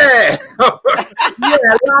leche. Yeah,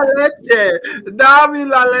 la leche. Dame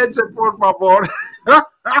la leche, por favor.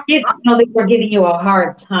 Kids know they were giving you a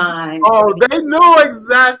hard time. Oh, they knew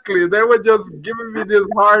exactly. They were just giving me this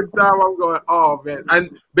hard time. I'm going, oh man.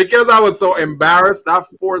 And because I was so embarrassed, that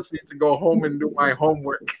forced me to go home and do my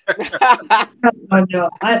homework. Oh,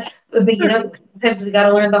 no. But sometimes we got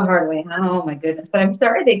to learn the hard way. Oh my goodness! But I'm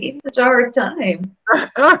sorry they gave you such a hard time.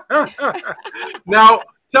 Now,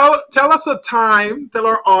 tell us a time. Tell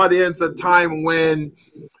our audience a time when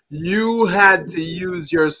you had to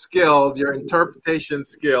use your skills, your interpretation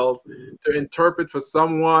skills, to interpret for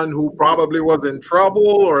someone who probably was in trouble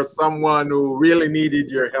or someone who really needed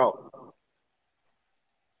your help.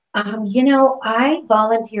 I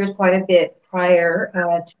volunteered quite a bit prior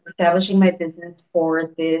to establishing my business for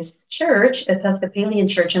this church, Episcopalian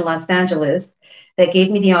Church in Los Angeles, that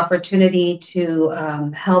gave me the opportunity to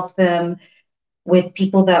help them with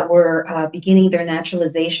people that were beginning their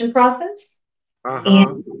naturalization process.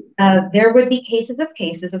 Uh-huh. And there would be cases,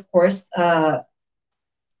 of course, of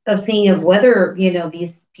seeing of whether,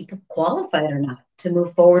 these people qualified or not to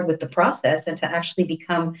move forward with the process and to actually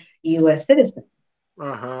become U.S. citizens.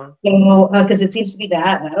 Uh-huh. Because it seems to be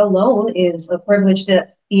that alone is a privilege to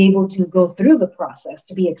be able to go through the process,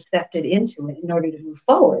 to be accepted into it in order to move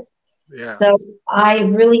forward. Yeah. So I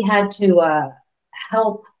really had to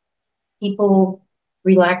help people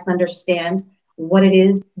relax, understand what it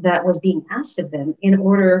is that was being asked of them in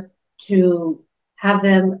order to have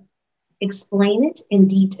them explain it in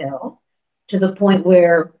detail to the point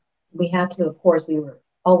where we had to, of course, we were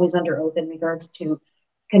always under oath in regards to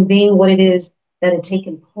conveying what it is that had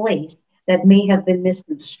taken place that may have been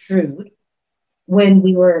misconstrued when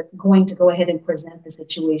we were going to go ahead and present the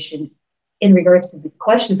situation in regards to the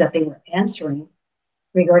questions that they were answering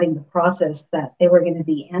regarding the process that they were going to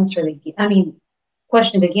be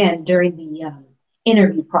questioned again during the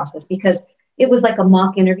interview process, because it was like a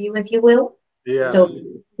mock interview, if you will. Yeah. So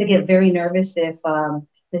they get very nervous if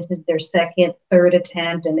this is their second, third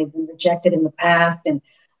attempt and they've been rejected in the past. And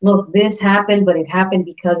look, this happened, but it happened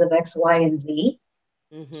because of X, Y, and Z.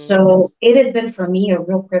 Mm-hmm. So it has been for me a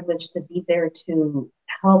real privilege to be there to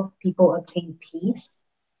help people obtain peace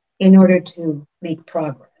in order to make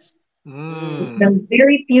progress.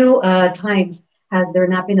 Very few times has there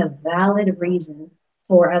not been a valid reason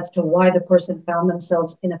for as to why the person found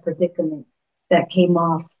themselves in a predicament that came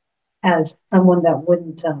off as someone that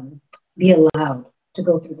wouldn't be allowed to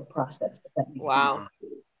go through the process. Wow.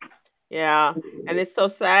 Yeah, and it's so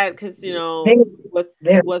sad because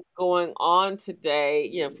what's going on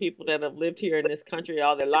today. People that have lived here in this country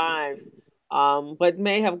all their lives, but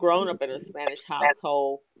may have grown up in a Spanish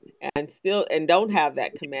household and don't have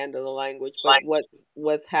that command of the language. But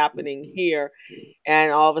what's happening here,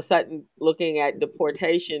 and all of a sudden looking at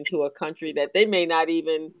deportation to a country that they may not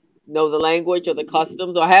even know the language or the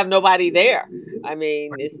customs or have nobody there. I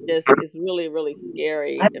mean, it's really, really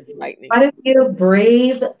scary and frightening. Quite a few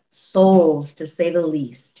brave souls, to say the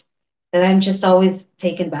least, that I'm just always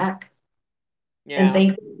taken back. Yeah. And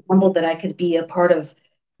thankful, humbled that I could be a part of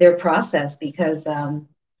their process, because the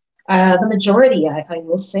majority, I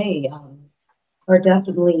will say, are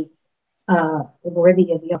definitely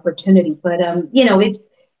worthy of the opportunity. But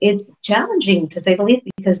it's challenging, to say the least,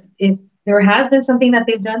 because if there has been something that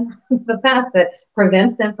they've done in the past that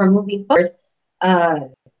prevents them from moving forward,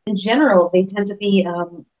 in general, they tend to be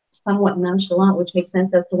somewhat nonchalant, which makes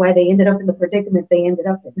sense as to why they ended up in the predicament they ended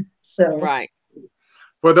up in. So, right.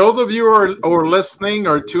 For those of you who are listening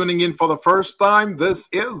or tuning in for the first time, this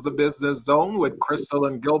is the Business Zone with Crystal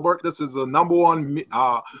and Gilbert. This is the #1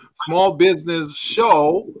 small business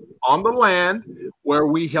show on the land where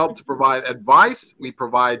we help to provide advice. We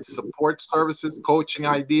provide support services, coaching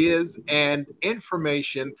ideas, and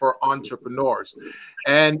information for entrepreneurs.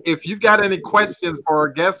 And if you've got any questions for our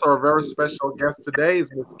guest, our very special guest today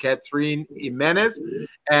is Ms. Catherine Jimenez,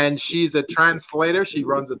 and she's a translator. She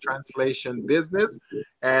runs a translation business,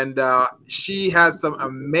 and she has some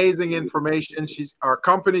amazing information. Our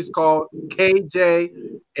company's called KJ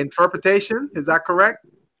Interpretation. Is that correct?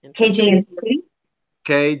 KJ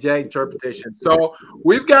Interpretation. So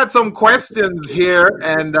we've got some questions here,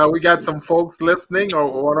 and we got some folks listening,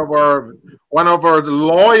 or one of our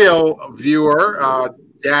loyal viewer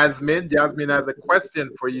Jasmine. Jasmine has a question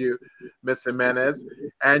for you, Miss Jimenez.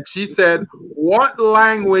 And she said, what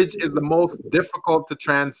language is the most difficult to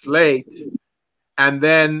translate? And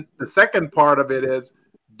then the second part of it is,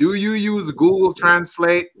 do you use Google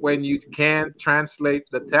Translate when you can't translate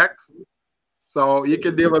the text? So you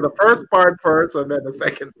can deal with the first part first and then the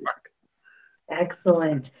second part.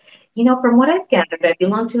 Excellent. You know, from what I've gathered, I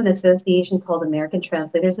belong to an association called American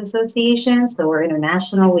Translators Association. So we're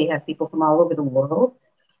international. We have people from all over the world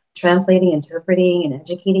translating, interpreting, and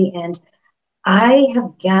educating. And I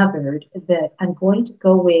have gathered that I'm going to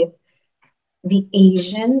go with the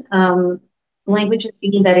Asian languages,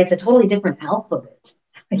 meaning that it's a totally different alphabet.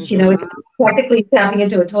 You know, it's practically tapping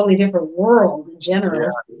into a totally different world in general. Yeah.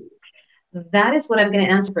 That is what I'm going to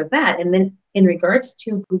answer for that. And then in regards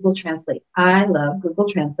to Google Translate, I love Google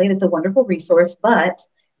Translate. It's a wonderful resource, but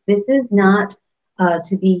this is not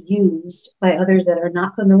to be used by others that are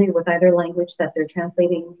not familiar with either language that they're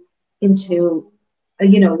translating into.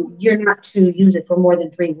 You know, you're not to use it for more than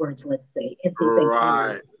 3 words, let's say, if they think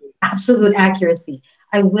Right. absolute accuracy.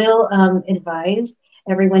 I will advise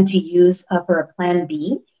everyone to use for a plan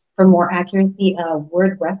B for more accuracy,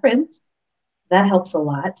 word reference. That helps a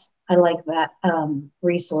lot. I like that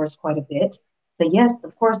resource quite a bit. But yes,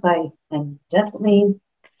 of course, I am definitely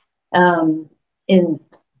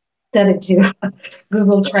indebted to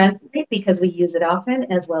Google Translate because we use it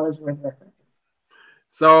often, as well as word reference.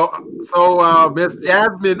 So Miss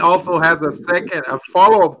Jasmine also has a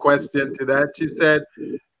follow-up question to that. She said,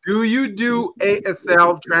 do you do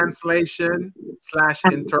ASL translation /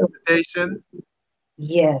 interpretation?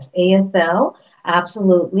 Yes, ASL,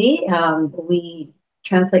 absolutely. We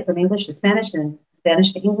translate from English to Spanish and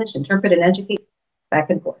Spanish to English, interpret and educate back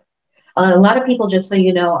and forth. A lot of people, just so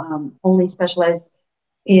you know, only specialize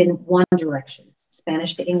in one direction,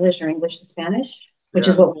 Spanish to English or English to Spanish, which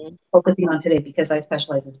is what we're focusing on today because I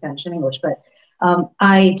specialize in Spanish and English, but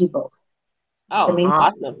I do both. Oh,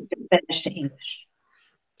 awesome. Spanish to English.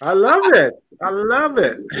 I love it. I love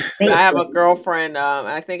it. I have a girlfriend.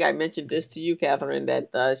 I think I mentioned this to you, Catherine, that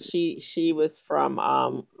she was from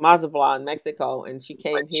Mazatlan, Mexico, and she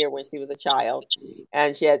came here when she was a child,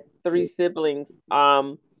 and she had 3 siblings.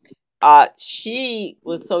 She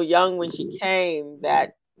was so young when she came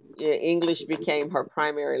that English became her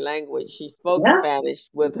primary language. She spoke Spanish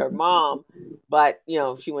with her mom, but you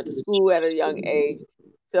know she went to school at a young age.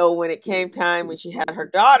 So when it came time when she had her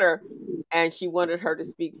daughter, and she wanted her to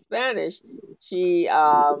speak Spanish, she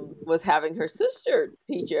was having her sister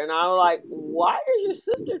teach her, and I was like, "Why is your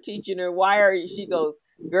sister teaching her? Why are you?" She goes,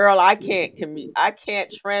 "Girl, I can't I can't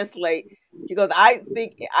translate." She goes, I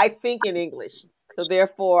think in English. So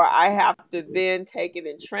therefore, I have to then take it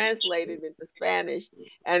and translate it into Spanish,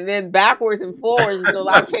 and then backwards and forwards. So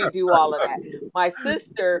I can't do all of that. My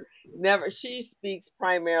sister never. She speaks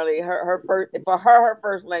primarily her first for her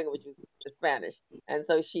first language was Spanish, and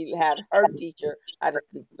so she had her teacher how to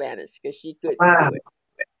speak Spanish because she couldn't do it.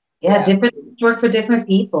 Yeah, different work for different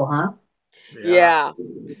people, huh? Yeah.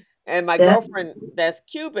 And my girlfriend that's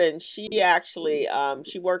Cuban, she actually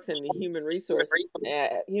she works in the human resource,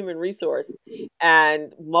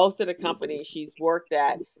 and most of the companies she's worked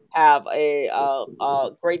at have a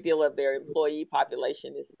great deal of their employee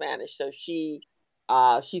population is Spanish. So she's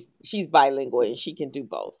bilingual and she can do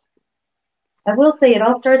both. I will say it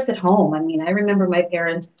all starts at home. I mean, I remember my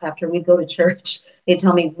parents, after we'd go to church, they'd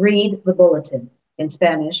tell me, read the bulletin in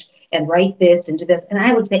Spanish and write this and do this. And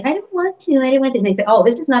I would say, I don't want to. And they say, oh,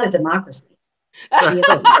 this is not a democracy. And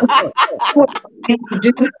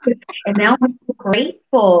now I'm so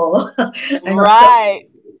grateful. Right.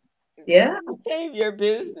 Yeah. Save your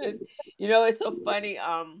business. You know, it's so funny.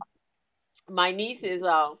 My niece is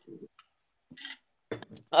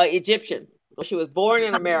Egyptian. So she was born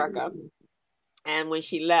in America. And when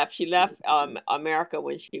she left America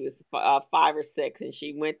when she was 5 or 6, and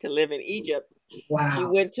she went to live in Egypt. Wow. She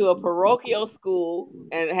went to a parochial school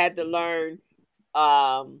and had to learn.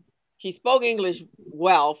 She spoke English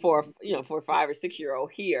well for a 5 or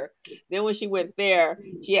 6-year-old here. Then when she went there,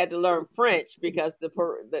 she had to learn French because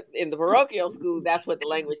in the parochial school that's what the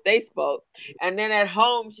language they spoke. And then at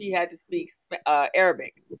home she had to speak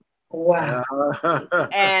Arabic. Wow.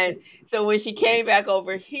 And so when she came back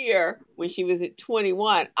over here when she was at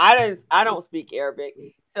 21, I don't speak Arabic.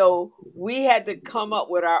 So we had to come up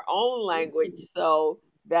with our own language so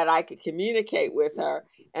that I could communicate with her.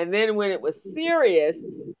 And then when it was serious,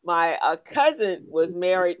 my cousin was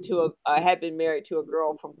had been married to a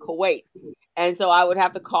girl from Kuwait. And so I would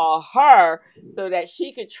have to call her so that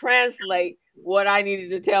she could translate what I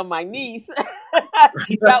needed to tell my niece.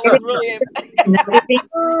 That was really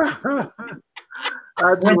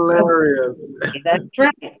That's hilarious. That's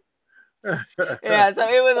right. Yeah, so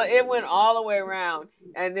it went all the way around,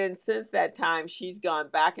 and then since that time, she's gone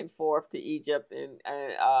back and forth to Egypt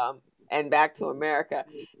and back to America,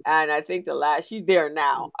 and I think the last she's there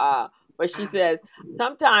now. But she says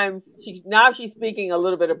sometimes she's speaking a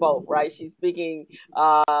little bit of both, right? She's speaking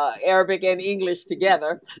Arabic and English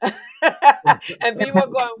together, and people are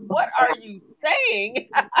going, "What are you saying?"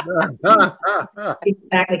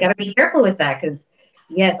 Exactly. Got to be careful with that because,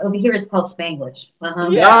 yes, over here it's called Spanglish.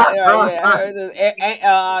 Yeah,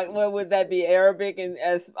 yeah. What would that be? Arabic and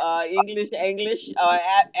as English, Ablish.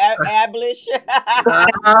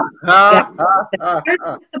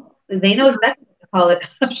 Yeah. They know exactly what to call it.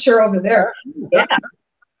 I'm sure over there. Yeah.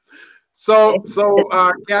 So,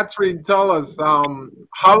 Catherine, tell us,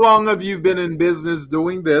 how long have you been in business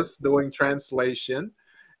doing this, doing translation,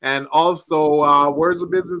 and also, where's the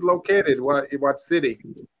business located? What city?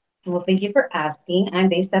 Well, thank you for asking. I'm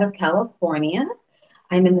based out of California.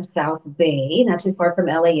 I'm in the South Bay, not too far from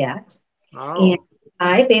LAX. And Oh,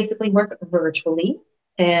 I basically work virtually.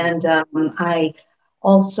 And I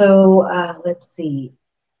also, let's see,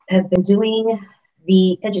 have been doing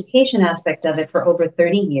the education aspect of it for over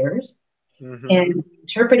 30 years. mm-hmm. And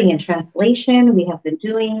interpreting and translation, we have been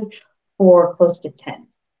doing for close to 10.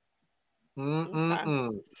 Okay. That's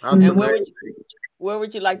And Mhm. amazing. where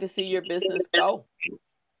would you like to see your business go?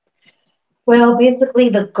 Well, basically,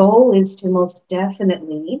 the goal is to most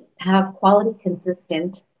definitely have quality,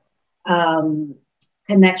 consistent um,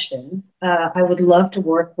 connections. I would love to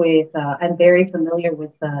work with, I'm very familiar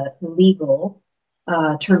with legal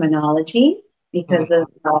terminology because of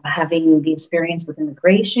having the experience with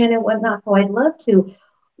immigration and whatnot. So I'd love to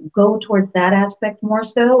go towards that aspect more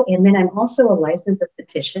so. And then I'm also a licensed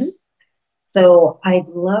esthetician. So I'd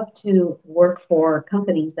love to work for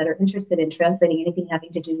companies that are interested in translating anything having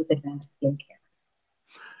to do with advanced skincare.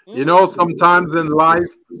 You know, Mm. sometimes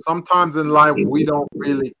in life, we don't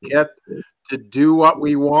really get to do what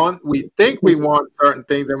we want. We think we want certain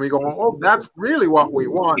things, and we go, "Oh, that's really what we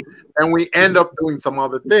want," and we end up doing some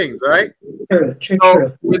other things, right? True, true, So,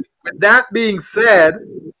 true. with that being said,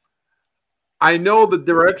 I know the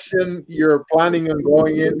direction you're planning on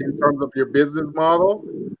going in terms of your business model.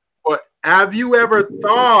 But have you ever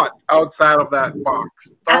thought outside of that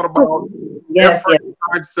box? Thought about Absolutely. Yes, yes. different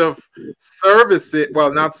types of services,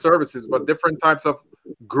 well, not services, but different types of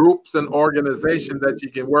groups and organizations that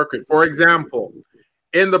you can work with. For example,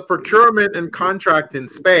 in the procurement and contracting Yeah.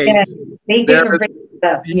 space, Thank you there for is bringing it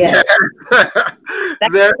up. yes, Yes.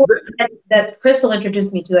 That's there, cool that Crystal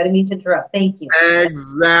introduced me to. I didn't mean to interrupt. Thank you.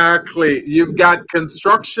 exactly. You've got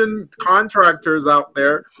construction contractors out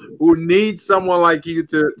there who need someone like you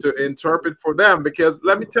to interpret for them. Because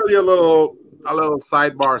let me tell you a little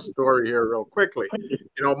sidebar story here, real quickly.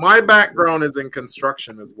 You know, my background is in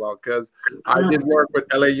construction as well, because I did work with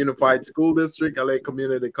LA Unified School District, LA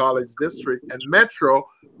Community College District, and Metro.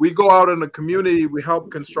 We go out in the community, we help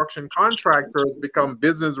construction contractors become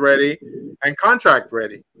business ready and contract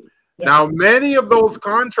ready. Yes. Now, many of those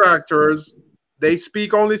contractors, they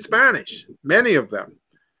speak only Spanish, many of them,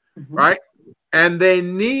 Mhm. right? And they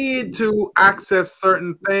need to access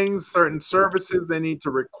certain things, certain services. They need to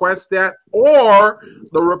request that, or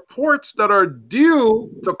the reports that are due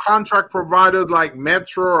to contract providers like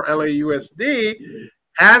Metro or LAUSD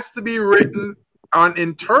has to be written and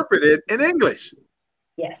interpreted in English.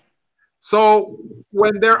 Yes. So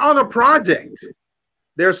when they're on a project,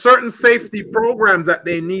 there are certain safety programs that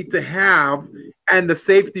they need to have, and the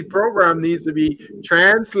safety program needs to be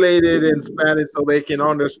translated in Spanish so they can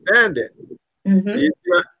understand it. Hmm.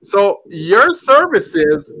 So your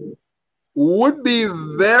services would be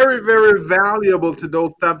very, very valuable to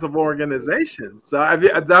those types of organizations. So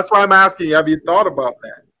that's why I'm asking you, have you thought about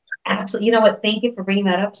that? Absolutely. You know what? Thank you for bringing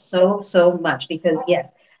that up so, so much because,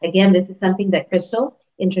 yes, again, this is something that Crystal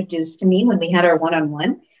introduced to me when we had our one on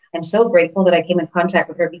one. I'm so grateful that I came in contact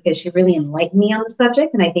with her because she really enlightened me on the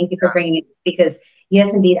subject. And I thank you for bringing it because,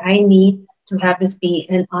 yes, indeed, I need to have this be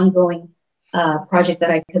an ongoing project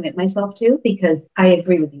that I commit myself to because I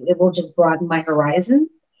agree with you. It will just broaden my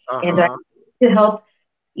horizons. And I Uh-huh. to help,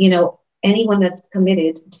 anyone that's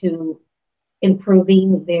committed to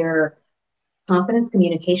improving their confidence,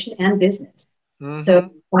 communication, and business. So Hmm.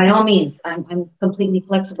 by all means, I'm completely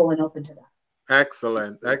flexible and open to that.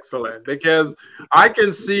 Excellent, excellent. Because I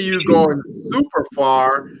can see you going super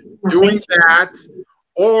far Well, doing thank that,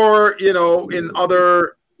 or in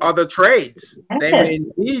other trades, you. they Yes, may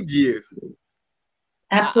need you.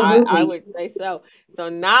 I absolutely. would say so. So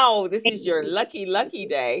now this is your lucky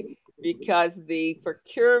day because the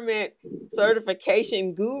procurement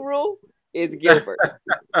certification guru is Gilbert.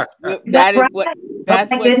 That's right.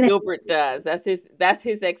 That's Oh my what goodness. Gilbert does. That's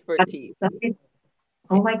his expertise.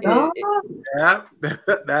 Oh my God. Yeah,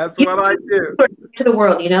 that's what I do. To the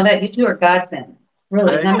world, you know that you two are godsends.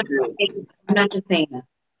 Really. And Thank you. I'm not just saying that.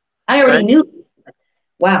 I already Thank, knew.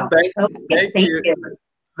 Wow. thank, Okay, thank thank you. you.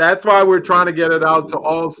 That's why we're trying to get it out to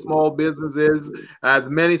all small businesses, as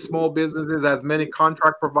many small businesses, as many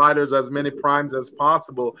contract providers, as many primes as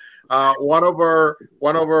possible. One of our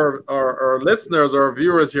listeners or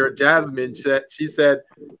viewers here, Jasmine, she said,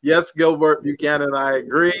 "Yes, Gilbert Buchanan, I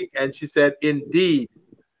agree," and she said, "Indeed."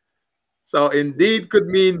 So indeed could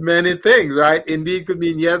mean many things, right? Indeed could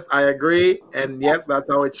mean yes, I agree, and yes, that's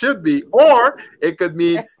how it should be. Or it could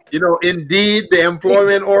mean, indeed, the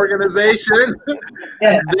employment organization,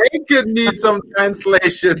 Yeah. they could need some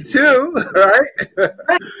translation too, right?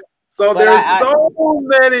 So But there's so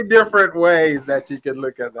many different ways that you can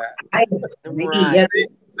look at that. I agree. right. Yes.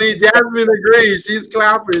 See, Jasmine agrees. She's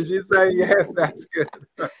clapping. She's saying, yes, that's good.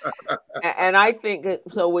 And I think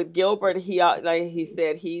so with Gilbert, like he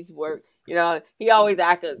said, he's worked. He always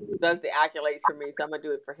does the accolades for me, so I'm gonna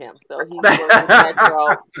do it for him. So he's worked with Metro,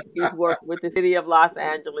 he's worked with the city of Los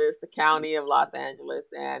Angeles, the county of Los Angeles,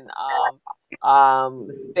 and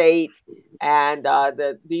the state, and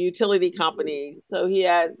the utility companies. So he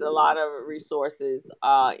has a lot of resources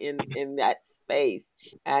in that space,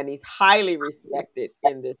 and he's highly respected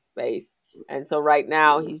in this space. And so right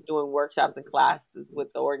now he's doing workshops and classes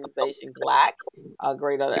with the organization GLAC,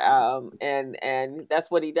 and that's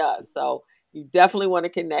what he does. So you definitely want to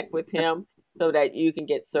connect with him so that you can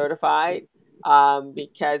get certified,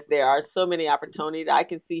 because there are so many opportunities. I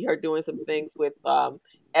can see her doing some things with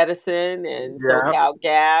Edison and Yeah, SoCal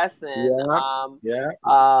Gas and yeah, yeah.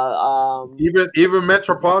 uh, Even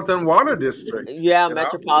Metropolitan Water District, yeah,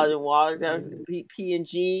 Metropolitan Water,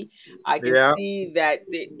 P&G. I can Yeah. see that,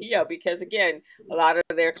 because again, a lot of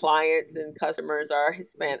their clients and customers are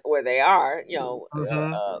Hispanic, where they are,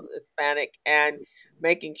 Hmm. Hispanic, and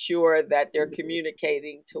making sure that they're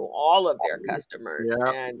communicating to all of their customers.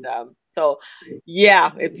 Yeah. And so,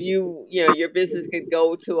 yeah, if your business could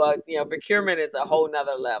go to procurement is a whole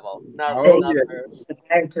nother level. Oh, Another, yes.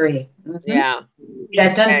 I agree. yeah.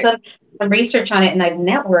 I've done And, some research on it, and I've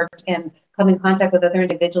networked and come in contact with other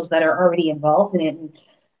individuals that are already involved in it. And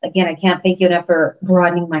again, I can't thank you enough for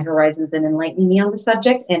broadening my horizons and enlightening me on the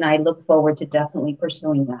subject. And I look forward to definitely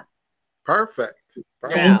pursuing that. Perfect.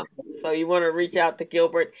 yeah. So you want to reach out to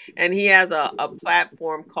Gilbert, and he has a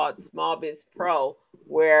platform called Small Biz Pro,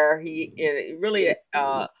 where it really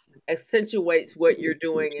accentuates what you're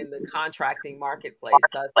doing in the contracting marketplace,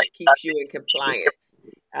 so it keeps you in compliance.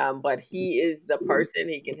 But he is the person.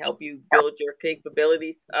 He can help you build your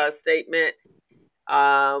capabilities statement,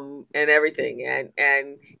 and everything.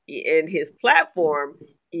 And in his platform,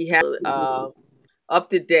 he has up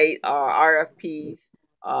to date RFPs,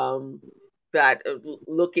 that are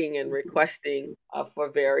looking and requesting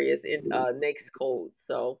for various NAICS codes.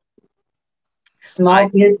 So Small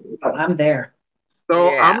business, I'm there.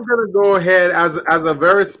 So yeah, I'm gonna go ahead as a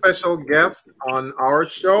very special guest on our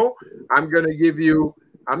show. I'm gonna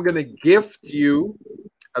gift you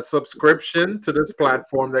a subscription to this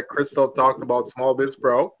platform that Crystal talked about, Small Biz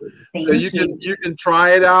Pro. So Thank you. you can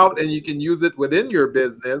try it out and you can use it within your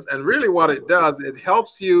business. And really what it does, it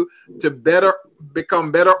helps you to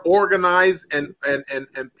become better organized and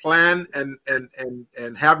plan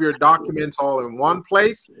and have your documents all in one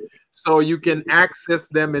place so you can access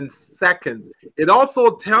them in seconds. It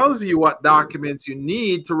also tells you what documents you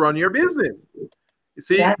need to run your business. You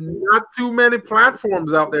see, That, not too many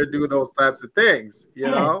platforms out there do those types of things,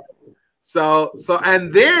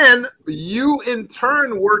 and then you in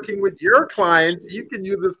turn working with your clients, you can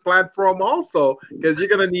use this platform also because you're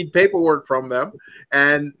going to need paperwork from them.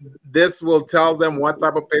 And this will tell them what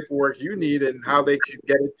type of paperwork you need and how they can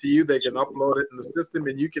get it to you. They can upload it in the system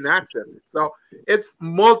and you can access it. So it's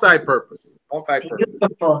multi-purpose.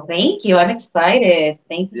 beautiful. Thank you. I'm excited.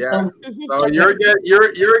 Thank you so Yeah. much. So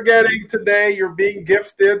you're getting today, you're being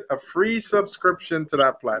gifted a free subscription to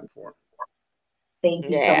that platform.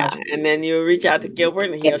 Thank you so yeah. much. And then you reach out to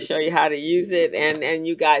Gilbert, and he'll show you how to use it, and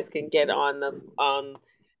you guys can get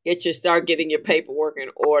start getting your paperwork in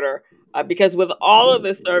order. Because with all of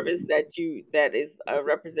the service that is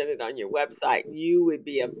represented on your website, you would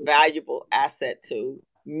be a valuable asset to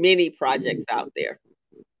many projects out there.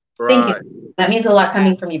 Thank Right. you. That means a lot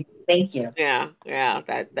coming from you. Thank you. Yeah,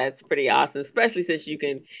 that's pretty awesome, especially since you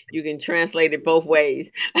can translate it both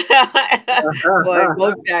ways, or in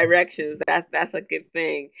both directions. That's a good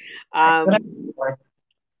thing.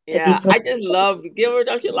 Yeah, I just love Gilbert.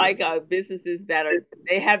 Don't you like businesses that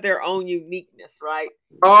they have their own uniqueness, right?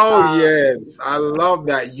 Oh yes, I love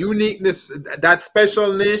that uniqueness, that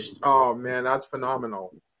special niche. Oh man, that's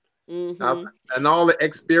phenomenal. Mm-hmm. And all the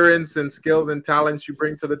experience and skills and talents you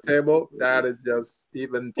bring to the table, that is just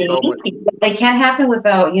even so much. It can't happen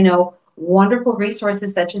without, wonderful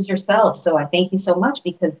resources such as yourself. So I thank you so much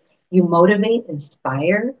because you motivate,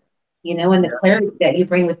 inspire, and the clarity that you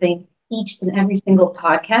bring within each and every single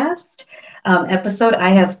podcast episode. I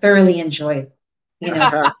have thoroughly enjoyed, listening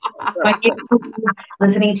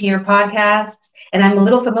to your podcasts. And I'm a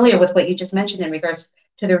little familiar with what you just mentioned in regards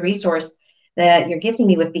to the resource that you're gifting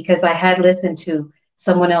me with because I had listened to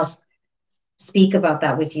someone else speak about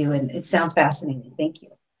that with you, and it sounds fascinating. Thank you.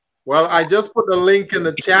 Well, I just put the link in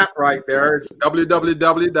the chat right there. It's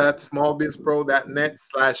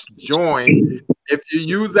www.smallbizpro.net/join. If you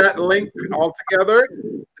use that link altogether,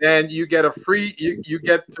 then you get a free, you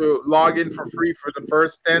get to log in for free for the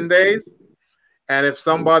first 10 days. And if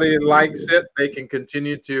somebody likes it, they can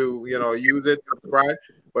continue to, use it, subscribe.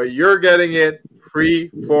 But you're getting it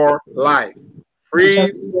free for life.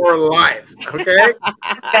 Free for life. Okay?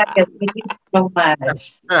 Thank you so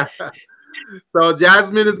much. So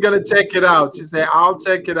Jasmine is gonna check it out. She said, "I'll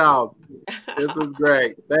check it out." This is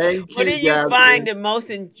great. Thank What do you, you find Jasmine. the most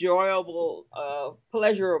enjoyable,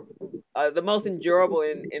 the most enjoyable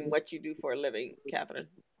in what you do for a living, Catherine?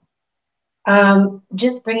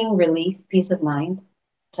 Just bringing relief, peace of mind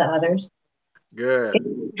to others. Good.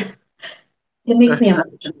 It makes me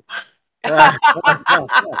emotional.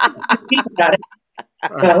 Think about it.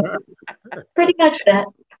 So, pretty much that.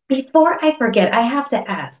 Before I forget, I have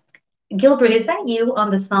to ask, Gilbert, is that you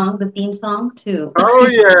on the song, the theme song too? Oh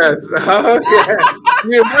yes. Oh yeah.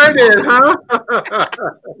 You heard it, huh?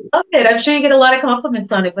 Love it. I'm sure you get a lot of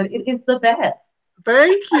compliments on it, but it is the best.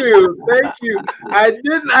 Thank you. Thank you. I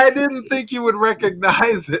didn't think you would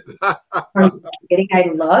recognize it. Are you kidding? I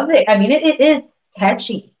love it. I mean, it is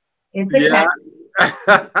catchy. It's a Yeah. catchy.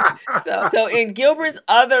 So in Gilbert's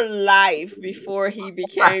other life, before he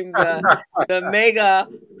became the mega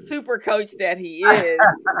super coach that he is,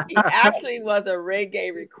 he actually was a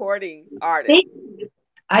reggae recording artist.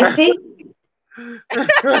 I think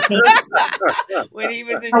when he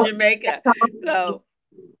was in Jamaica. So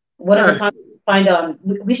one of the songs you find on,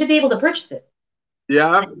 we should be able to purchase it.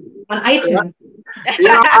 Yeah. On iTunes.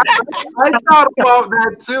 I thought about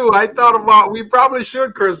that too. I thought about we probably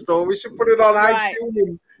should, Crystal. We should put it on right.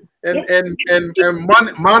 iTunes and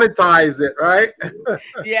monetize it, right?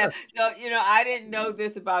 Yeah. So I didn't know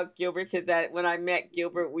this about Gilbert because that when I met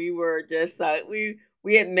Gilbert, we were just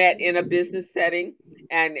we had met in a business setting,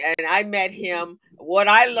 and I met him. What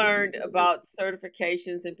I learned about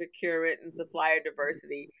certifications and procurement and supplier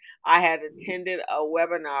diversity, I had attended a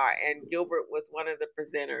webinar, and Gilbert was one of the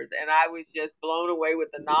presenters, and I was just blown away with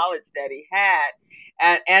the knowledge that he had,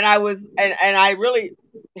 and I was and I really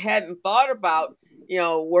hadn't thought about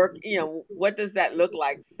work, what does that look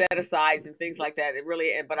like, set asides and things like that. It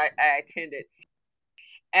really, but I attended.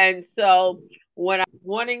 And so when I was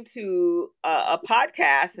wanting to a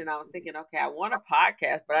podcast, and I was thinking, okay, I want a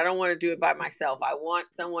podcast, but I don't want to do it by myself. I want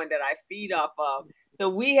someone that I feed off of. So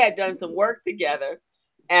we had done some work together.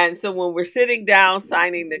 And so when we're sitting down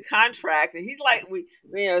signing the contract, and he's like,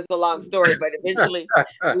 it's a long story, but eventually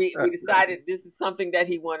we decided this is something that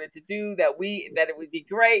he wanted to do, that it would be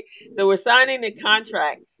great. So we're signing the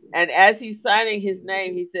contract. And as he's signing his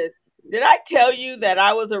name, he says, "Did I tell you that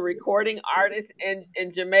I was a recording artist in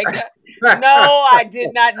Jamaica?" No, I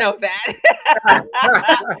did not know that.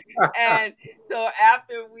 And so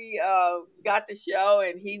after we got the show,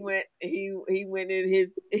 and he went in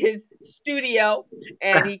his studio,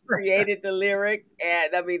 and he created the lyrics,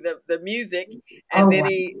 and I mean the music, and then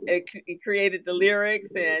he created the lyrics,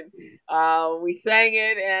 and we sang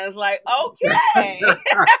it, and it's like, okay.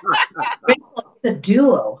 It's a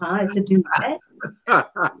duo, huh? It's a duet. I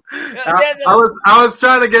was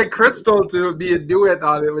trying to get Crystal to be a duet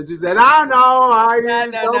on it, but she said, "Oh no,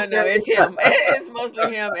 no, it's him. It's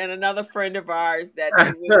mostly him and another friend of ours that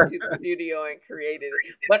we went to the studio and created it."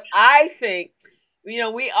 But I think, we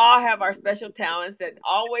all have our special talents that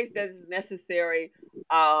always doesn't necessarily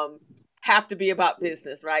have to be about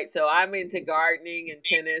business, right? So I'm into gardening and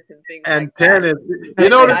tennis and things like tennis. that.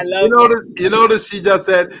 You notice she just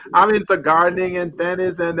said, "I'm into gardening and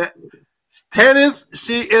tennis," and that. Tennis,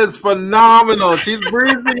 she is phenomenal. She's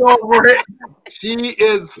breezing over it. She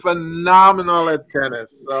is phenomenal at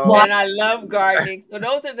tennis. So. And I love gardening. So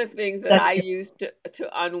those are the things that I use to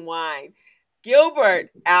unwind.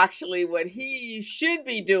 Gilbert, actually, what he should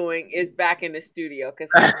be doing is back in the studio because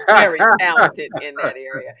he's very talented in that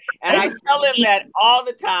area. And I tell him that all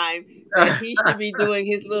the time that he should be doing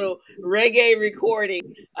his little reggae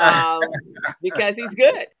recording because he's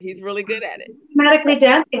good. He's really good at it. Automatically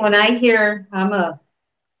dancing when I hear I'm a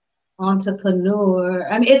entrepreneur.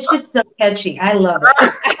 I mean, it's just so catchy. I love it.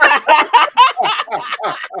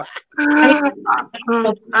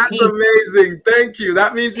 That's amazing. Thank you.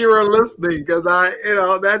 That means you were listening because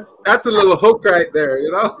that's a little hook right there,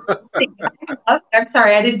 I'm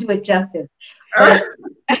sorry, I didn't do it justice. But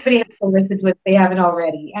everybody has to listen to it if they haven't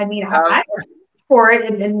already. I mean, I for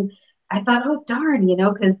it and I thought, oh darn,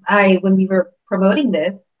 because when we were promoting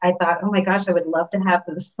this, I thought, oh my gosh, I would love to have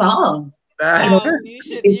the song. You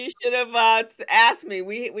should have asked me.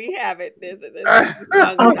 We have it. There's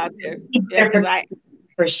songs out there. Yeah,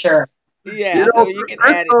 for sure. Yeah, so you can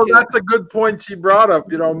add it too. That's a good point she brought up.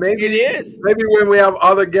 Maybe it is. Maybe when we have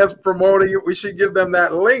other guests promoting it, we should give them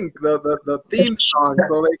that link, the theme song,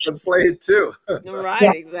 so they can play it too. Right,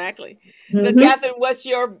 yeah. Exactly. So, Catherine, what's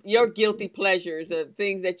your guilty pleasures of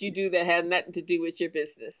things that you do that have nothing to do with your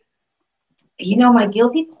business? My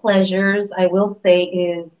guilty pleasures, I will say,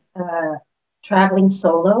 is traveling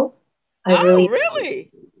solo.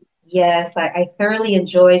 Really? Yes, I thoroughly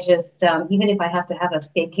enjoy just, even if I have to have a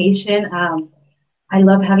staycation, I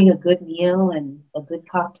love having a good meal and a good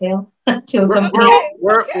cocktail. Where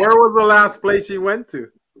was the last place you went to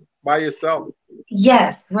by yourself?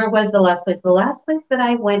 Yes, where was the last place? The last place that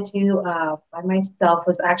I went to by myself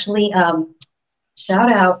was actually, shout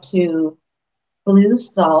out to Blue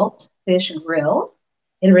Salt Fish Grill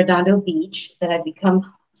in Redondo Beach that I've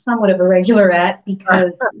become somewhat of a regular at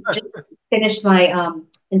because I just finished my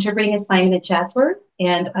interpreting assignment in Chatsworth,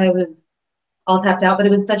 and I was all tapped out, but it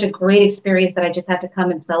was such a great experience that I just had to come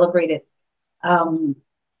and celebrate it by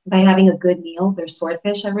having a good meal. Their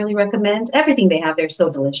swordfish I really recommend. Everything they have there is so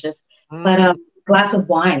delicious. But glass of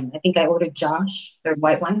wine. I think I ordered Josh, their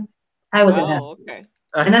white wine. I was in that. Okay.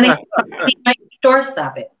 And then they might store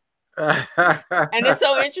stop it. And it's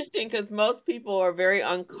so interesting because most people are very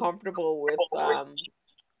uncomfortable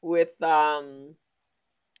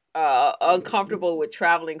uncomfortable with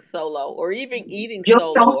traveling solo or even eating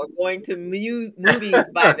solo or going to movies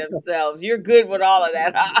by themselves. You're good with all of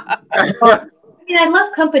that. I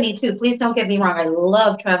love company too. Please don't get me wrong. I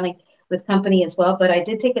love traveling with company as well. But I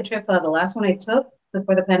did take a trip. The last one I took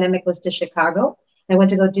before the pandemic was to Chicago. I went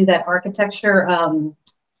to go do that architecture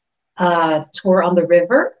tour on the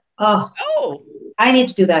river. Oh, I need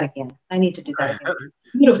to do that again.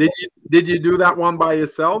 Did you do that one by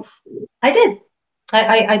yourself? I did.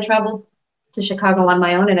 I traveled to Chicago on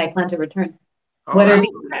my own, and I plan to return. Awesome.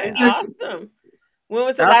 When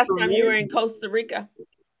was the last time you were in Costa Rica?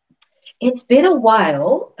 It's been a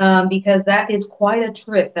while because that is quite a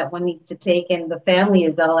trip that one needs to take, and the family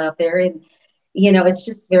is all out there, and it's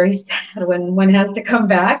just very sad when one has to come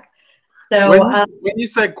back. So when you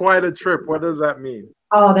say quite a trip, what does that mean?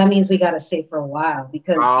 Oh, that means we got to stay for a while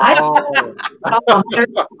because I on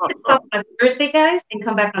Thursday, guys, and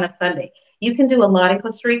come back on a Sunday. You can do a lot in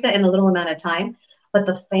Costa Rica in a little amount of time, but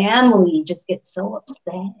the family just gets so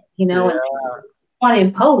upset, and don't want to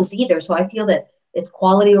impose either. So I feel that it's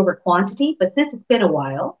quality over quantity. But since it's been a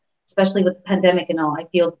while, especially with the pandemic and all, I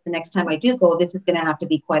feel the next time I do go, this is going to have to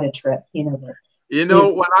be quite a trip.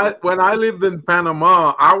 When I lived in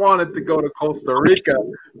Panama, I wanted to go to Costa Rica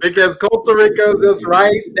because Costa Rica is just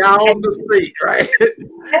right down the street, right?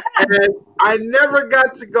 And I never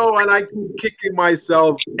got to go, and I keep kicking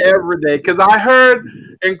myself every day because I heard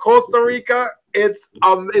in Costa Rica it's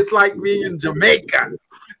like being in Jamaica.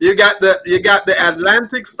 You got the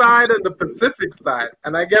Atlantic side and the Pacific side,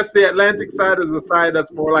 and I guess the Atlantic side is the side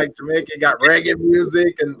that's more like Jamaica. You got reggae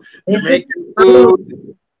music and Jamaican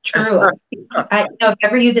food. True. If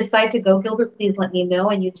ever you decide to go, Gilbert, please let me know.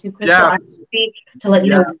 And you too, Crystal, yes. to let you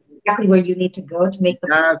know exactly where you need to go to make the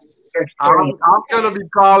experience. I'm going to be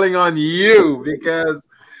calling on you because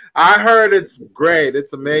I heard it's great.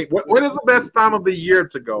 It's amazing. When is the best time of the year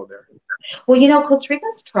to go there? Well, Costa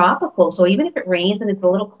Rica's tropical, so even if it rains and it's a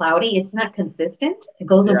little cloudy, it's not consistent. It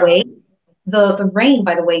goes away. The rain,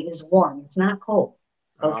 by the way, is warm. It's not cold.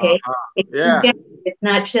 Okay? It's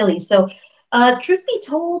not chilly. So truth be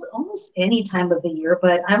told, almost any time of the year,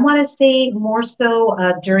 but I want to say more so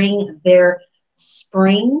during their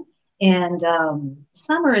spring and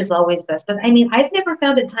summer is always best. But I mean, I've never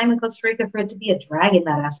found a time in Costa Rica for it to be a drag in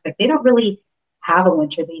that aspect. They don't really have a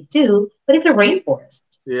winter. They do, but it's a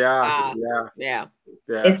rainforest. Yeah.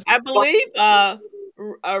 I believe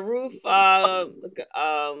Ruth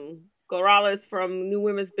Corrales from New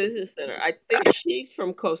Women's Business Center. I think she's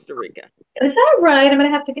from Costa Rica. Is that right? I'm gonna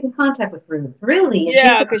have to get in contact with Ruth. Really? And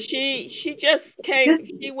Yeah, because she just came.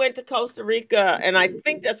 She went to Costa Rica, and I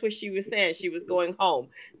think that's what she was saying. She was going home.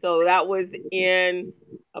 So that was in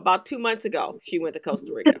about 2 months ago. She went to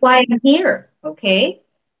Costa Rica. That's why I'm here. Okay.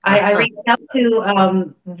 I reached out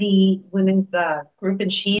to the women's group,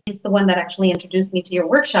 and she's the one that actually introduced me to your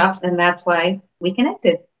workshops, and that's why we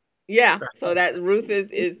connected. Yeah, so that Ruth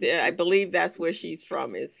is I believe that's where she's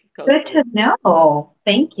from, is Costa Good Rica. to know.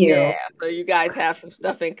 Thank you. Yeah, so you guys have some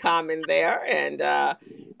stuff in common there, and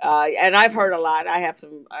I've heard a lot. I have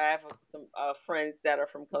some friends that are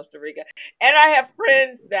from Costa Rica, and I have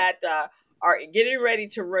friends that are getting ready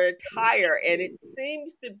to retire, and it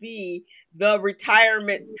seems to be the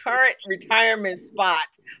current retirement spot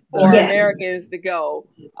for Yeah. Americans to go.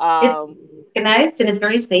 It's organized and it's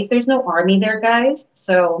very safe. There's no army there, guys.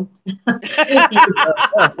 So, I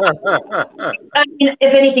mean,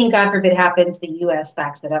 if anything, God forbid, happens, the U.S.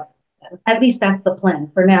 backs it up. At least that's the plan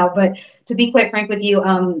for now. But to be quite frank with you,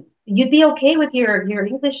 you'd be okay with your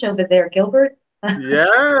English over there, Gilbert?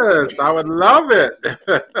 Yes, I would love it.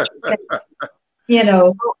 You know.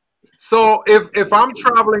 So if I'm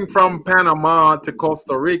traveling from Panama to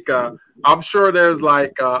Costa Rica, I'm sure there's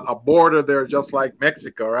like a border there, just like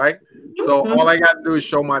Mexico, right? So all I got to do is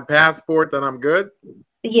show my passport, and I'm good.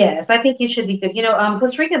 Yes, I think you should be good. You know,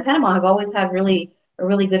 Costa Rica and Panama have always had a really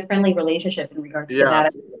good friendly relationship in regards to that.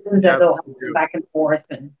 Yes, That go we do. back and forth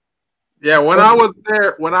and Yeah, when I was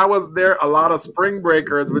there, a lot of spring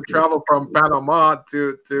breakers would travel from Panama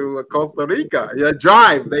to Costa Rica. Yeah,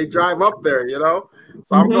 they drive up there, you know.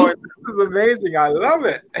 So I'm going, this is amazing. I love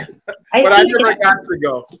it. But I never got to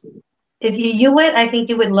go. If you went, I think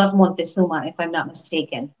you would love Montezuma, if I'm not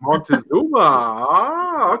mistaken. Montezuma.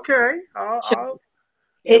 Ah, okay.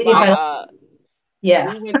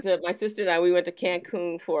 Yeah. We went to my sister and I. We went to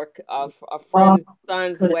Cancun for a friend's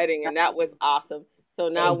son's wedding, and that was awesome. So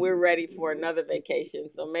now we're ready for another vacation.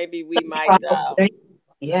 So maybe we might.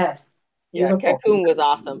 Yes. Yeah, Beautiful. Cancun was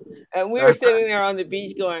awesome, and we were sitting there on the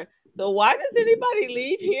beach going, "So why does anybody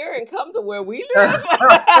leave here and come to where we live?"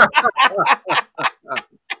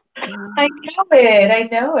 I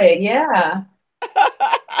know it. Yeah.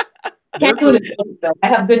 Cancun is good. I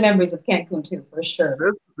have good memories of Cancun too, for sure.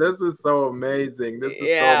 This is so amazing. This is so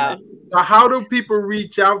Yeah. amazing. So how do people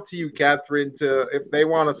reach out to you, Catherine, if they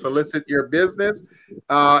want to solicit your business?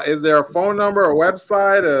 Is there a phone number, a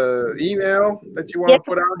website, a email that you want to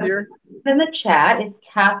put out here? In the chat, it's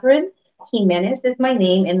Catherine Jimenez is my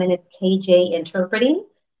name, and then it's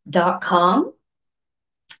kjinterpreting.com.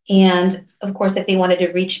 And of course, if they wanted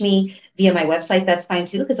to reach me via my website, that's fine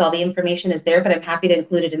too, because all the information is there, but I'm happy to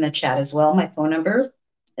include it in the chat as well, my phone number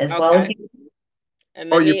as well. And you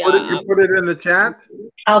put it in the chat?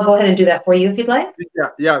 I'll go ahead and do that for you if you'd like. Yeah,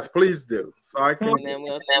 yes, please do. So I can and then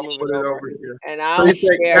we'll put it over here. And I'll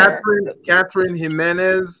share. Catherine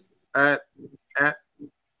Jimenez at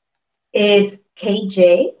it's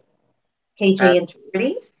KJ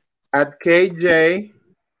Interpreting. At KJ.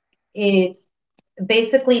 It's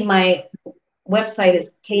basically my website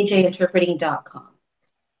is kjinterpreting.com.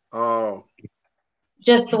 Oh.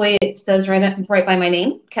 Just the way it says right by my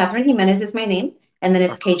name. Catherine Jimenez is my name, and then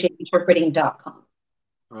it's kjinterpreting.com.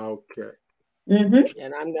 Okay. And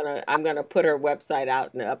I'm gonna put her website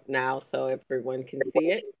up now so everyone can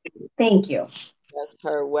see it. Thank you. That's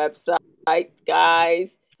her website,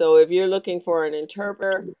 guys. So if you're looking for an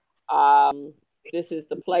interpreter, this is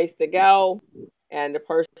the place to go. And the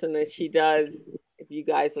person that she does, if you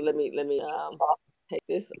guys let me take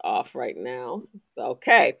this off right now.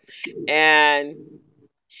 Okay, and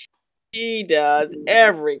she does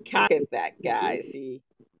every kind of that, guys. She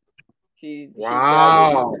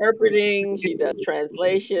does interpreting, she does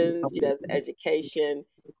translations, she does education.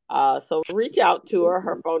 So reach out to her.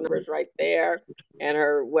 Her phone number is right there, and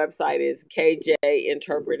her website is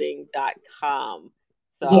kjinterpreting.com.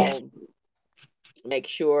 So make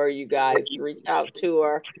sure you guys reach out to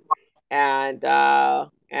her and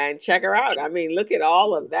check her out. I mean, look at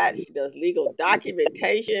all of that. She does legal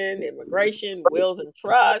documentation, immigration, wills and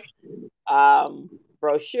trusts,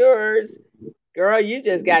 brochures. Girl, you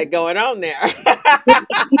just got it going on there.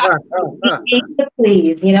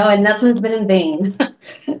 Please, and nothing's been in vain.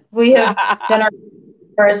 We have done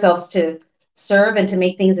for ourselves to serve and to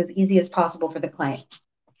make things as easy as possible for the client.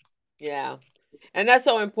 Yeah. And that's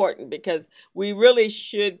so important because we really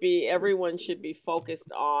everyone should be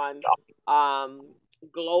focused on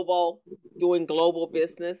doing global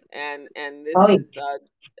business, and this is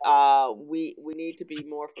we need to be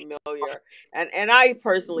more familiar. And I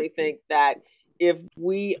personally think that if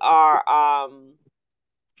we are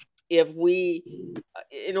if we,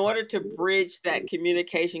 in order to bridge that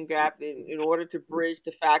communication gap, in order to bridge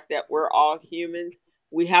the fact that we're all humans,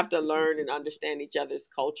 we have to learn and understand each other's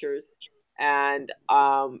cultures, and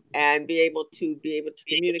be able to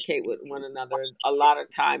communicate with one another. A lot of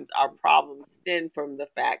times our problems stem from the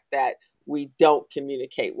fact that we don't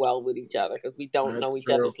communicate well with each other because we don't know That's each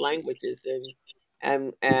true. other's languages, and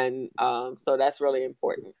so that's really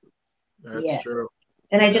important. That's Yeah. true.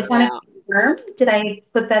 And I just want Yeah, to confirm, did I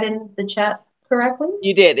put that in the chat correctly?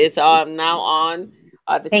 you did. It's now on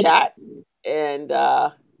the Thank chat, and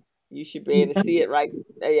you should be able to see it right.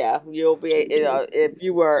 Yeah, you'll be. If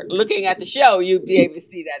you were looking at the show, you'd be able to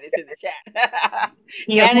see that it's in the chat,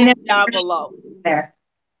 you. and it's down below. There.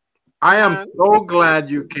 I am Um, so glad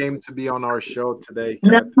you came to be on our show today,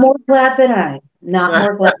 Not Kathy. more glad than I. Not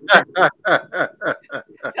more glad than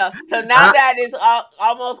so now that is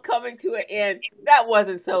almost coming to an end. That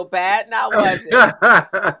wasn't so bad, now was it?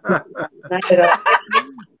 I. Not at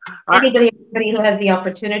all. Anybody who has the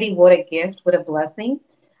opportunity, what a gift, what a blessing.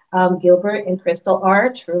 Gilbert and Crystal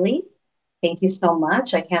are truly. Thank you so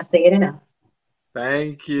much. I can't say it enough.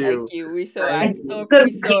 Thank Thank you. you. Thank And you. good,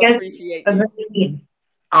 We you so guys appreciate are you. very neat.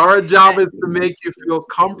 Our job is to make you feel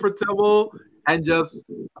comfortable and just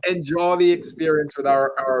enjoy the experience with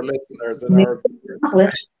our listeners and our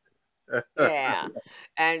Accomplished. viewers. Yeah,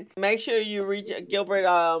 and make sure you reach Gilbert.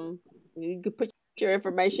 You can put your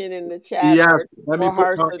information in the chat for Yes, let me for put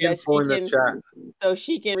her my so that info in the chat.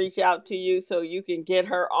 she can reach out to you so you can get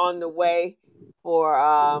her on the way for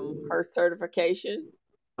her certification.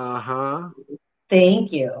 Uh-huh.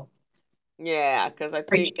 Thank you. Yeah, because I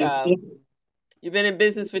think Appreciate it. you've been in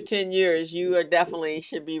business for 10 years. You are definitely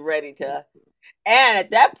should be ready to. And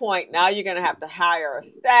at that point, now you're gonna have to hire a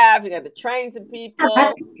staff. You got to train some I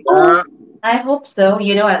people. Uh, I hope so.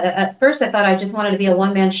 At first I thought I just wanted to be a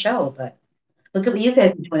one-man show, but look at what you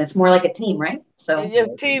guys are doing. It's more like a team, right? So, And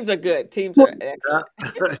just teams are good. Teams are excellent.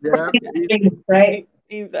 yeah, yeah. right?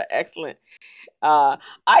 Teams are excellent.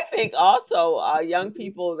 I think also young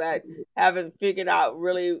people that haven't figured out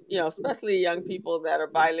really, especially young people that are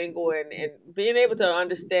bilingual and being able to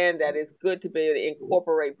understand that it's good to be able to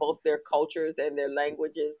incorporate both their cultures and their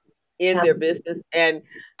languages in their business, and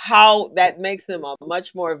how that makes them a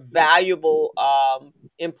much more valuable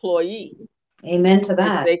employee. Amen to If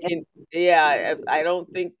that. they can, yeah, I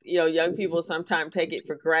don't think, young people sometimes take it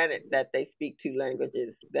for granted that they speak two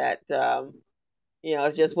languages, that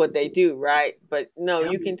it's just what they do, right? But no,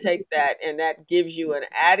 you can take that, and that gives you an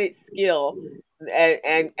added skill,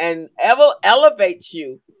 and elevates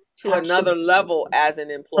you to another level as an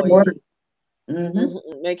employee.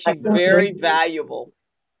 Mm-hmm. Makes you very valuable,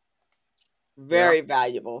 Yeah, very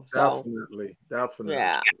valuable. So definitely. Definitely.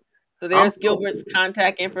 yeah. So Um, there's Gilbert's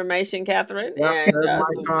contact information, Catherine, yeah, and there's my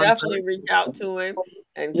so definitely contact. reach out to him.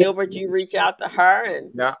 And Gilbert, you reach out to her,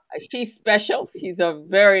 and Yeah. she's special. She's a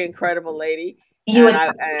very incredible lady, You and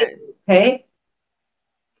attract, okay?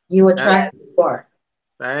 You And yes, attract more.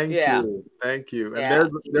 thank yeah, you. Thank you. And yeah.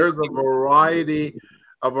 there's a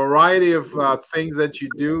variety of things that you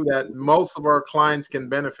do that most of our clients can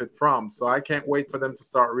benefit from. So I can't wait for them to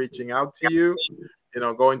start reaching out to you,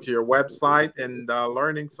 going to your website and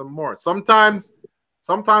learning some more. Sometimes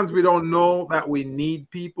we don't know that we need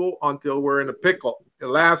people until we're in a pickle. The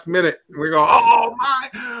last minute, we go, oh my,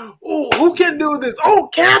 oh, who can do this? Oh,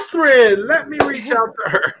 Catherine, let me reach out to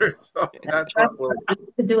her. So that's what we'll.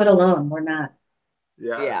 To do it alone. We're not.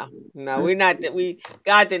 Yeah. Yeah, no, we're not that we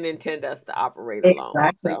God didn't intend us to operate alone.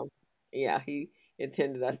 Exactly. So, yeah, he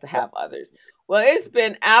intended us to have others. Well, it's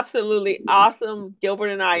been absolutely awesome. Gilbert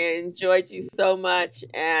and I enjoyed you so much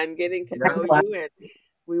and getting to know you, and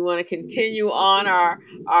we want to continue on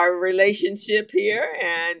our relationship here,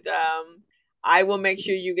 and I will make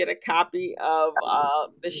sure you get a copy of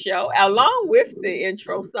the show along with the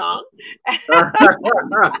intro song.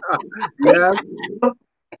 Yes,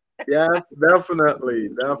 yes, definitely,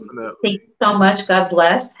 Thank definitely. you so much. God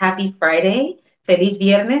bless. Happy Friday. Feliz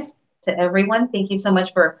Viernes to everyone. Thank you so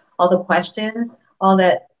much for all the questions, all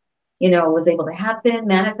that, was able to happen,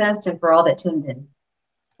 manifest, and for all that tuned in.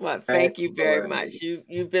 Well, thank you very Excellent. much.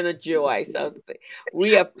 You've been a joy. So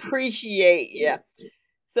we appreciate you.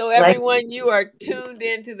 So Like, everyone, you are tuned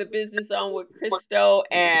into the Business Zone with Christo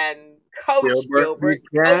and Coach Gilbert Gilbert,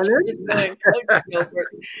 Coach Buchanan. Christo and Coach Gilbert,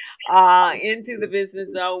 into the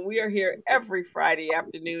Business Zone. We are here every Friday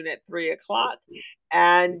afternoon at 3 o'clock,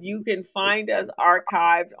 and you can find us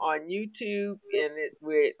archived on YouTube, and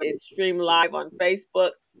it's streamed live on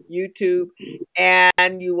Facebook, YouTube,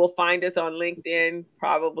 and you will find us on LinkedIn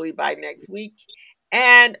probably by next week.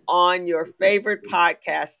 and on your favorite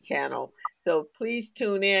podcast channel. So please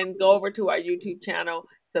tune in, go over to our YouTube channel,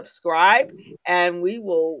 subscribe, and we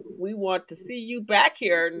want to see you back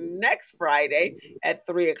here next Friday at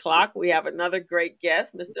 3 o'clock. We have another great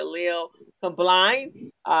guest, Mr. Leo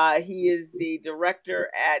Combline. He is the director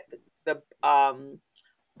at the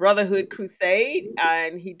Brotherhood Crusade,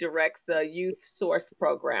 and he directs the Youth Source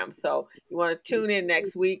program. So you want to tune in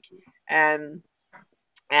next week and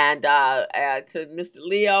to Mr.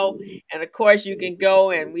 Leo. And of course, you can go,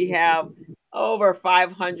 and we have over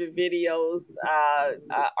 500 videos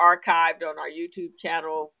archived on our YouTube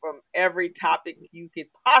channel from every topic you could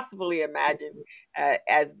possibly imagine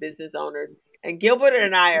as business owners. And Gilbert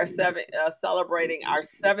and I are celebrating our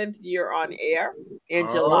 7th year on air in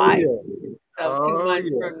July. Yeah. So 2 months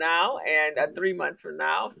from now and 3 months from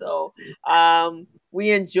now. So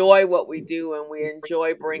we enjoy what we do, and we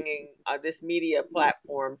enjoy bringing this media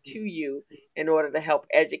platform to you in order to help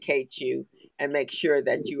educate you and make sure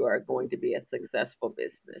that you are going to be a successful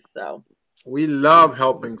business. So we love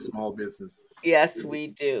helping small businesses. Yes, we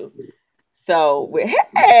do. So,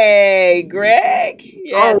 hey, Greg.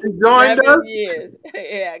 Yes, he joined 7 us? years.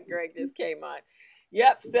 Yeah, Greg just came on.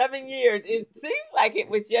 Yep, 7 years. It seems like it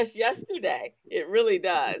was just yesterday. It really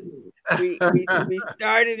does. We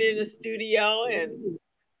started in the studio, and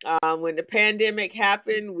when the pandemic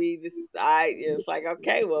happened, it was like,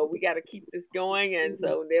 okay, well, we got to keep this going, and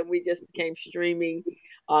so then we just became streaming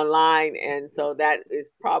online, and so that is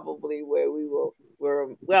probably where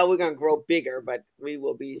we're going to grow bigger, but we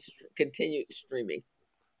will be continued streaming.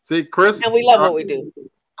 See, Chris, and we love what we do.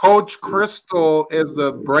 Coach Crystal is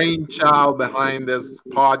the brainchild behind this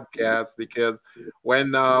podcast, because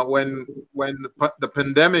when the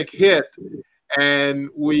pandemic hit and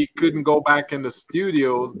we couldn't go back in the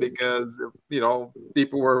studios because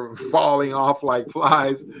people were falling off like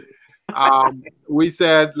flies, we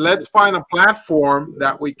said, let's find a platform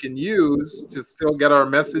that we can use to still get our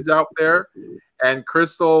message out there. And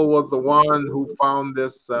Crystal was the one who found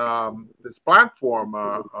this platform,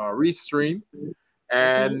 Restream.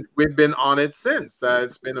 And we've been on it since.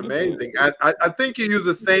 It's been amazing. I think you use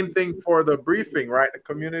the same thing for the briefing, right? The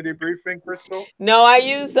community briefing, Crystal? No, I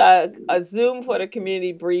use a Zoom for the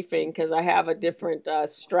community briefing because I have a different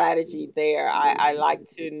strategy there. I like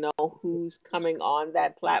to know who's coming on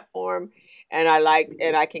that platform, and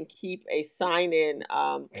I can keep a sign in.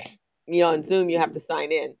 On Zoom, you have to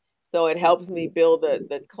sign in. So it helps me build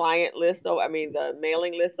the client list, the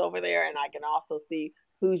mailing list over there, and I can also see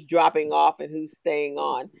who's dropping off and who's staying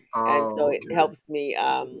on. And so it helps me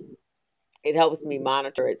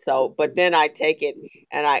monitor it. So, but then I take it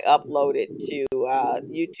and I upload it to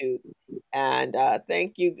YouTube. And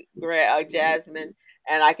thank you, Jasmine.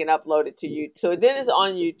 And I can upload it to YouTube. So then it's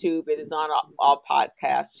on YouTube. It is on all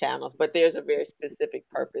podcast channels, but there's a very specific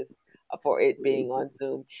purpose for it being on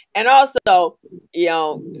Zoom. And also,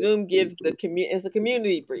 Zoom gives it's a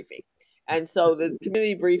community briefing. And so the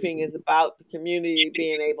community briefing is about the community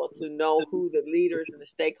being able to know who the leaders and the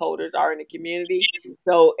stakeholders are in the community.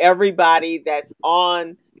 So everybody that's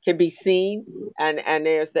on can be seen. And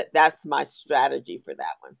that's my strategy for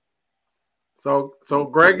that one. So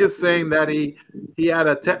Greg is saying that he had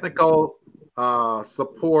a technical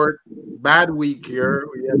support bad week here.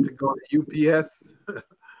 We had to go to UPS,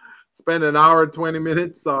 spend an hour and 20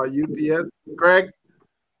 minutes UPS. Greg,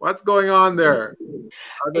 what's going on there?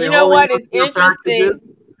 You know what is interesting?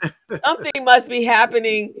 Something must be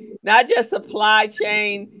happening, not just supply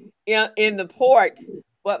chain in the ports,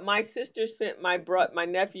 but my sister sent my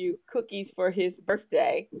nephew cookies for his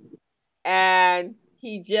birthday, and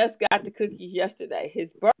he just got the cookies yesterday.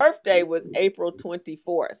 His birthday was April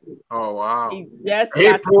 24th. Oh, wow. He just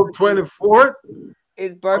April 24th?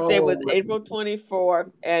 His birthday was April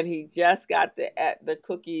 24th, and he just got the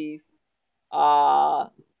cookies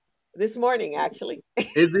this morning, actually.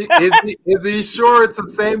 Is he sure it's the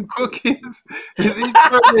same cookies? Is he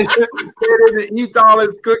sure they didn't eat all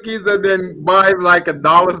his cookies and then buy like a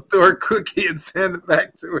dollar store cookie and send it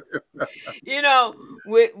back to him?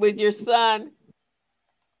 With your son.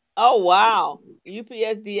 Oh, wow.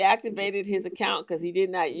 UPS deactivated his account because he did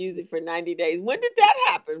not use it for 90 days. When did that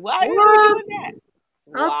happen? Why did they do that?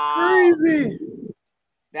 That's crazy.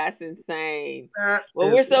 That's insane.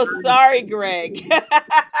 We're so sorry, Greg.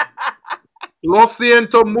 Lo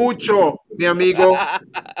siento mucho, mi amigo.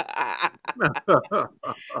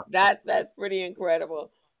 That's pretty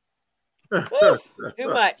incredible. Woo, too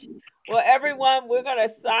much. Well, everyone, we're gonna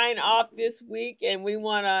sign off this week, and we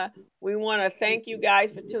wanna thank you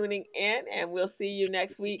guys for tuning in, and we'll see you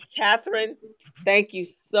next week. Catherine, thank you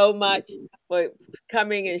so much for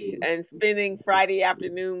coming and spending Friday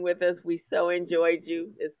afternoon with us. We so enjoyed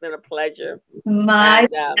you. It's been a pleasure.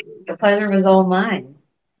 The pleasure was all mine.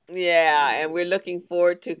 Yeah, and we're looking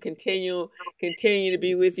forward to continue to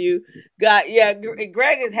be with you.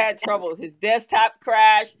 Greg has had troubles. His desktop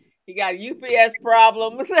crashed. He got UPS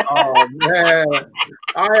problems. Oh man,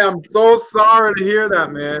 I am so sorry to hear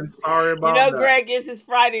that, man. Sorry about that. Greg, this is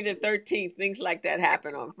Friday the 13th. Things like that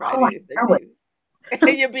happen on Friday the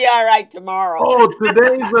 13th. You'll be all right tomorrow. Oh,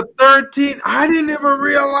 today's the 13th. I didn't even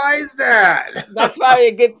realize that. That's probably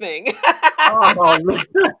a good thing. Oh, man.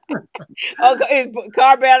 His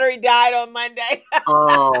car battery died on Monday.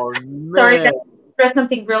 Oh, man. Sorry, can I express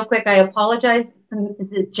something real quick? I apologize.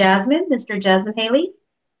 Is it Jasmine, Mr. Jasmine Haley?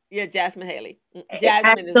 Yeah, Jasmine Haley.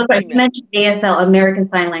 Jasmine is sorry, you mentioned ASL, American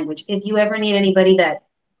Sign Language. If you ever need anybody that,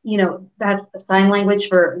 that's a sign language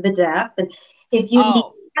for the deaf, and if you need,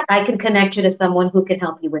 I can connect you to someone who can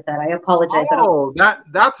help you with that. I apologize. Oh,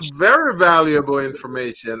 that's very valuable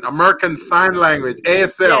information. American Sign Language,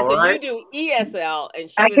 ASL, so right? You do ESL, and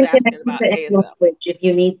she was asking about ASL. If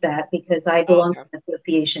you need that, because I belong to the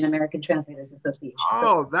association, American Translators Association.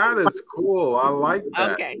 Oh, that is cool. I like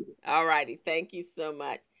that. Okay. All righty. Thank you so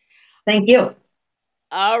much. Thank you.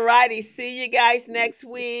 All righty. See you guys next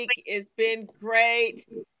week. It's been great.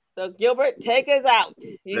 So, Gilbert, take us out.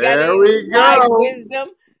 You got any wise wisdom?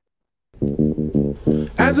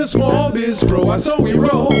 As a small biz pro, I saw we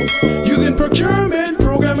roll, using procurement,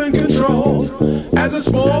 program, and control. As a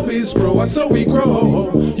small biz pro, I saw we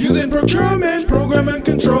grow, using procurement, program, and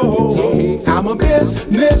control. I'm a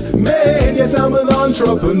businessman, yes, I'm an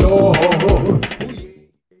entrepreneur.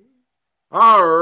 All right.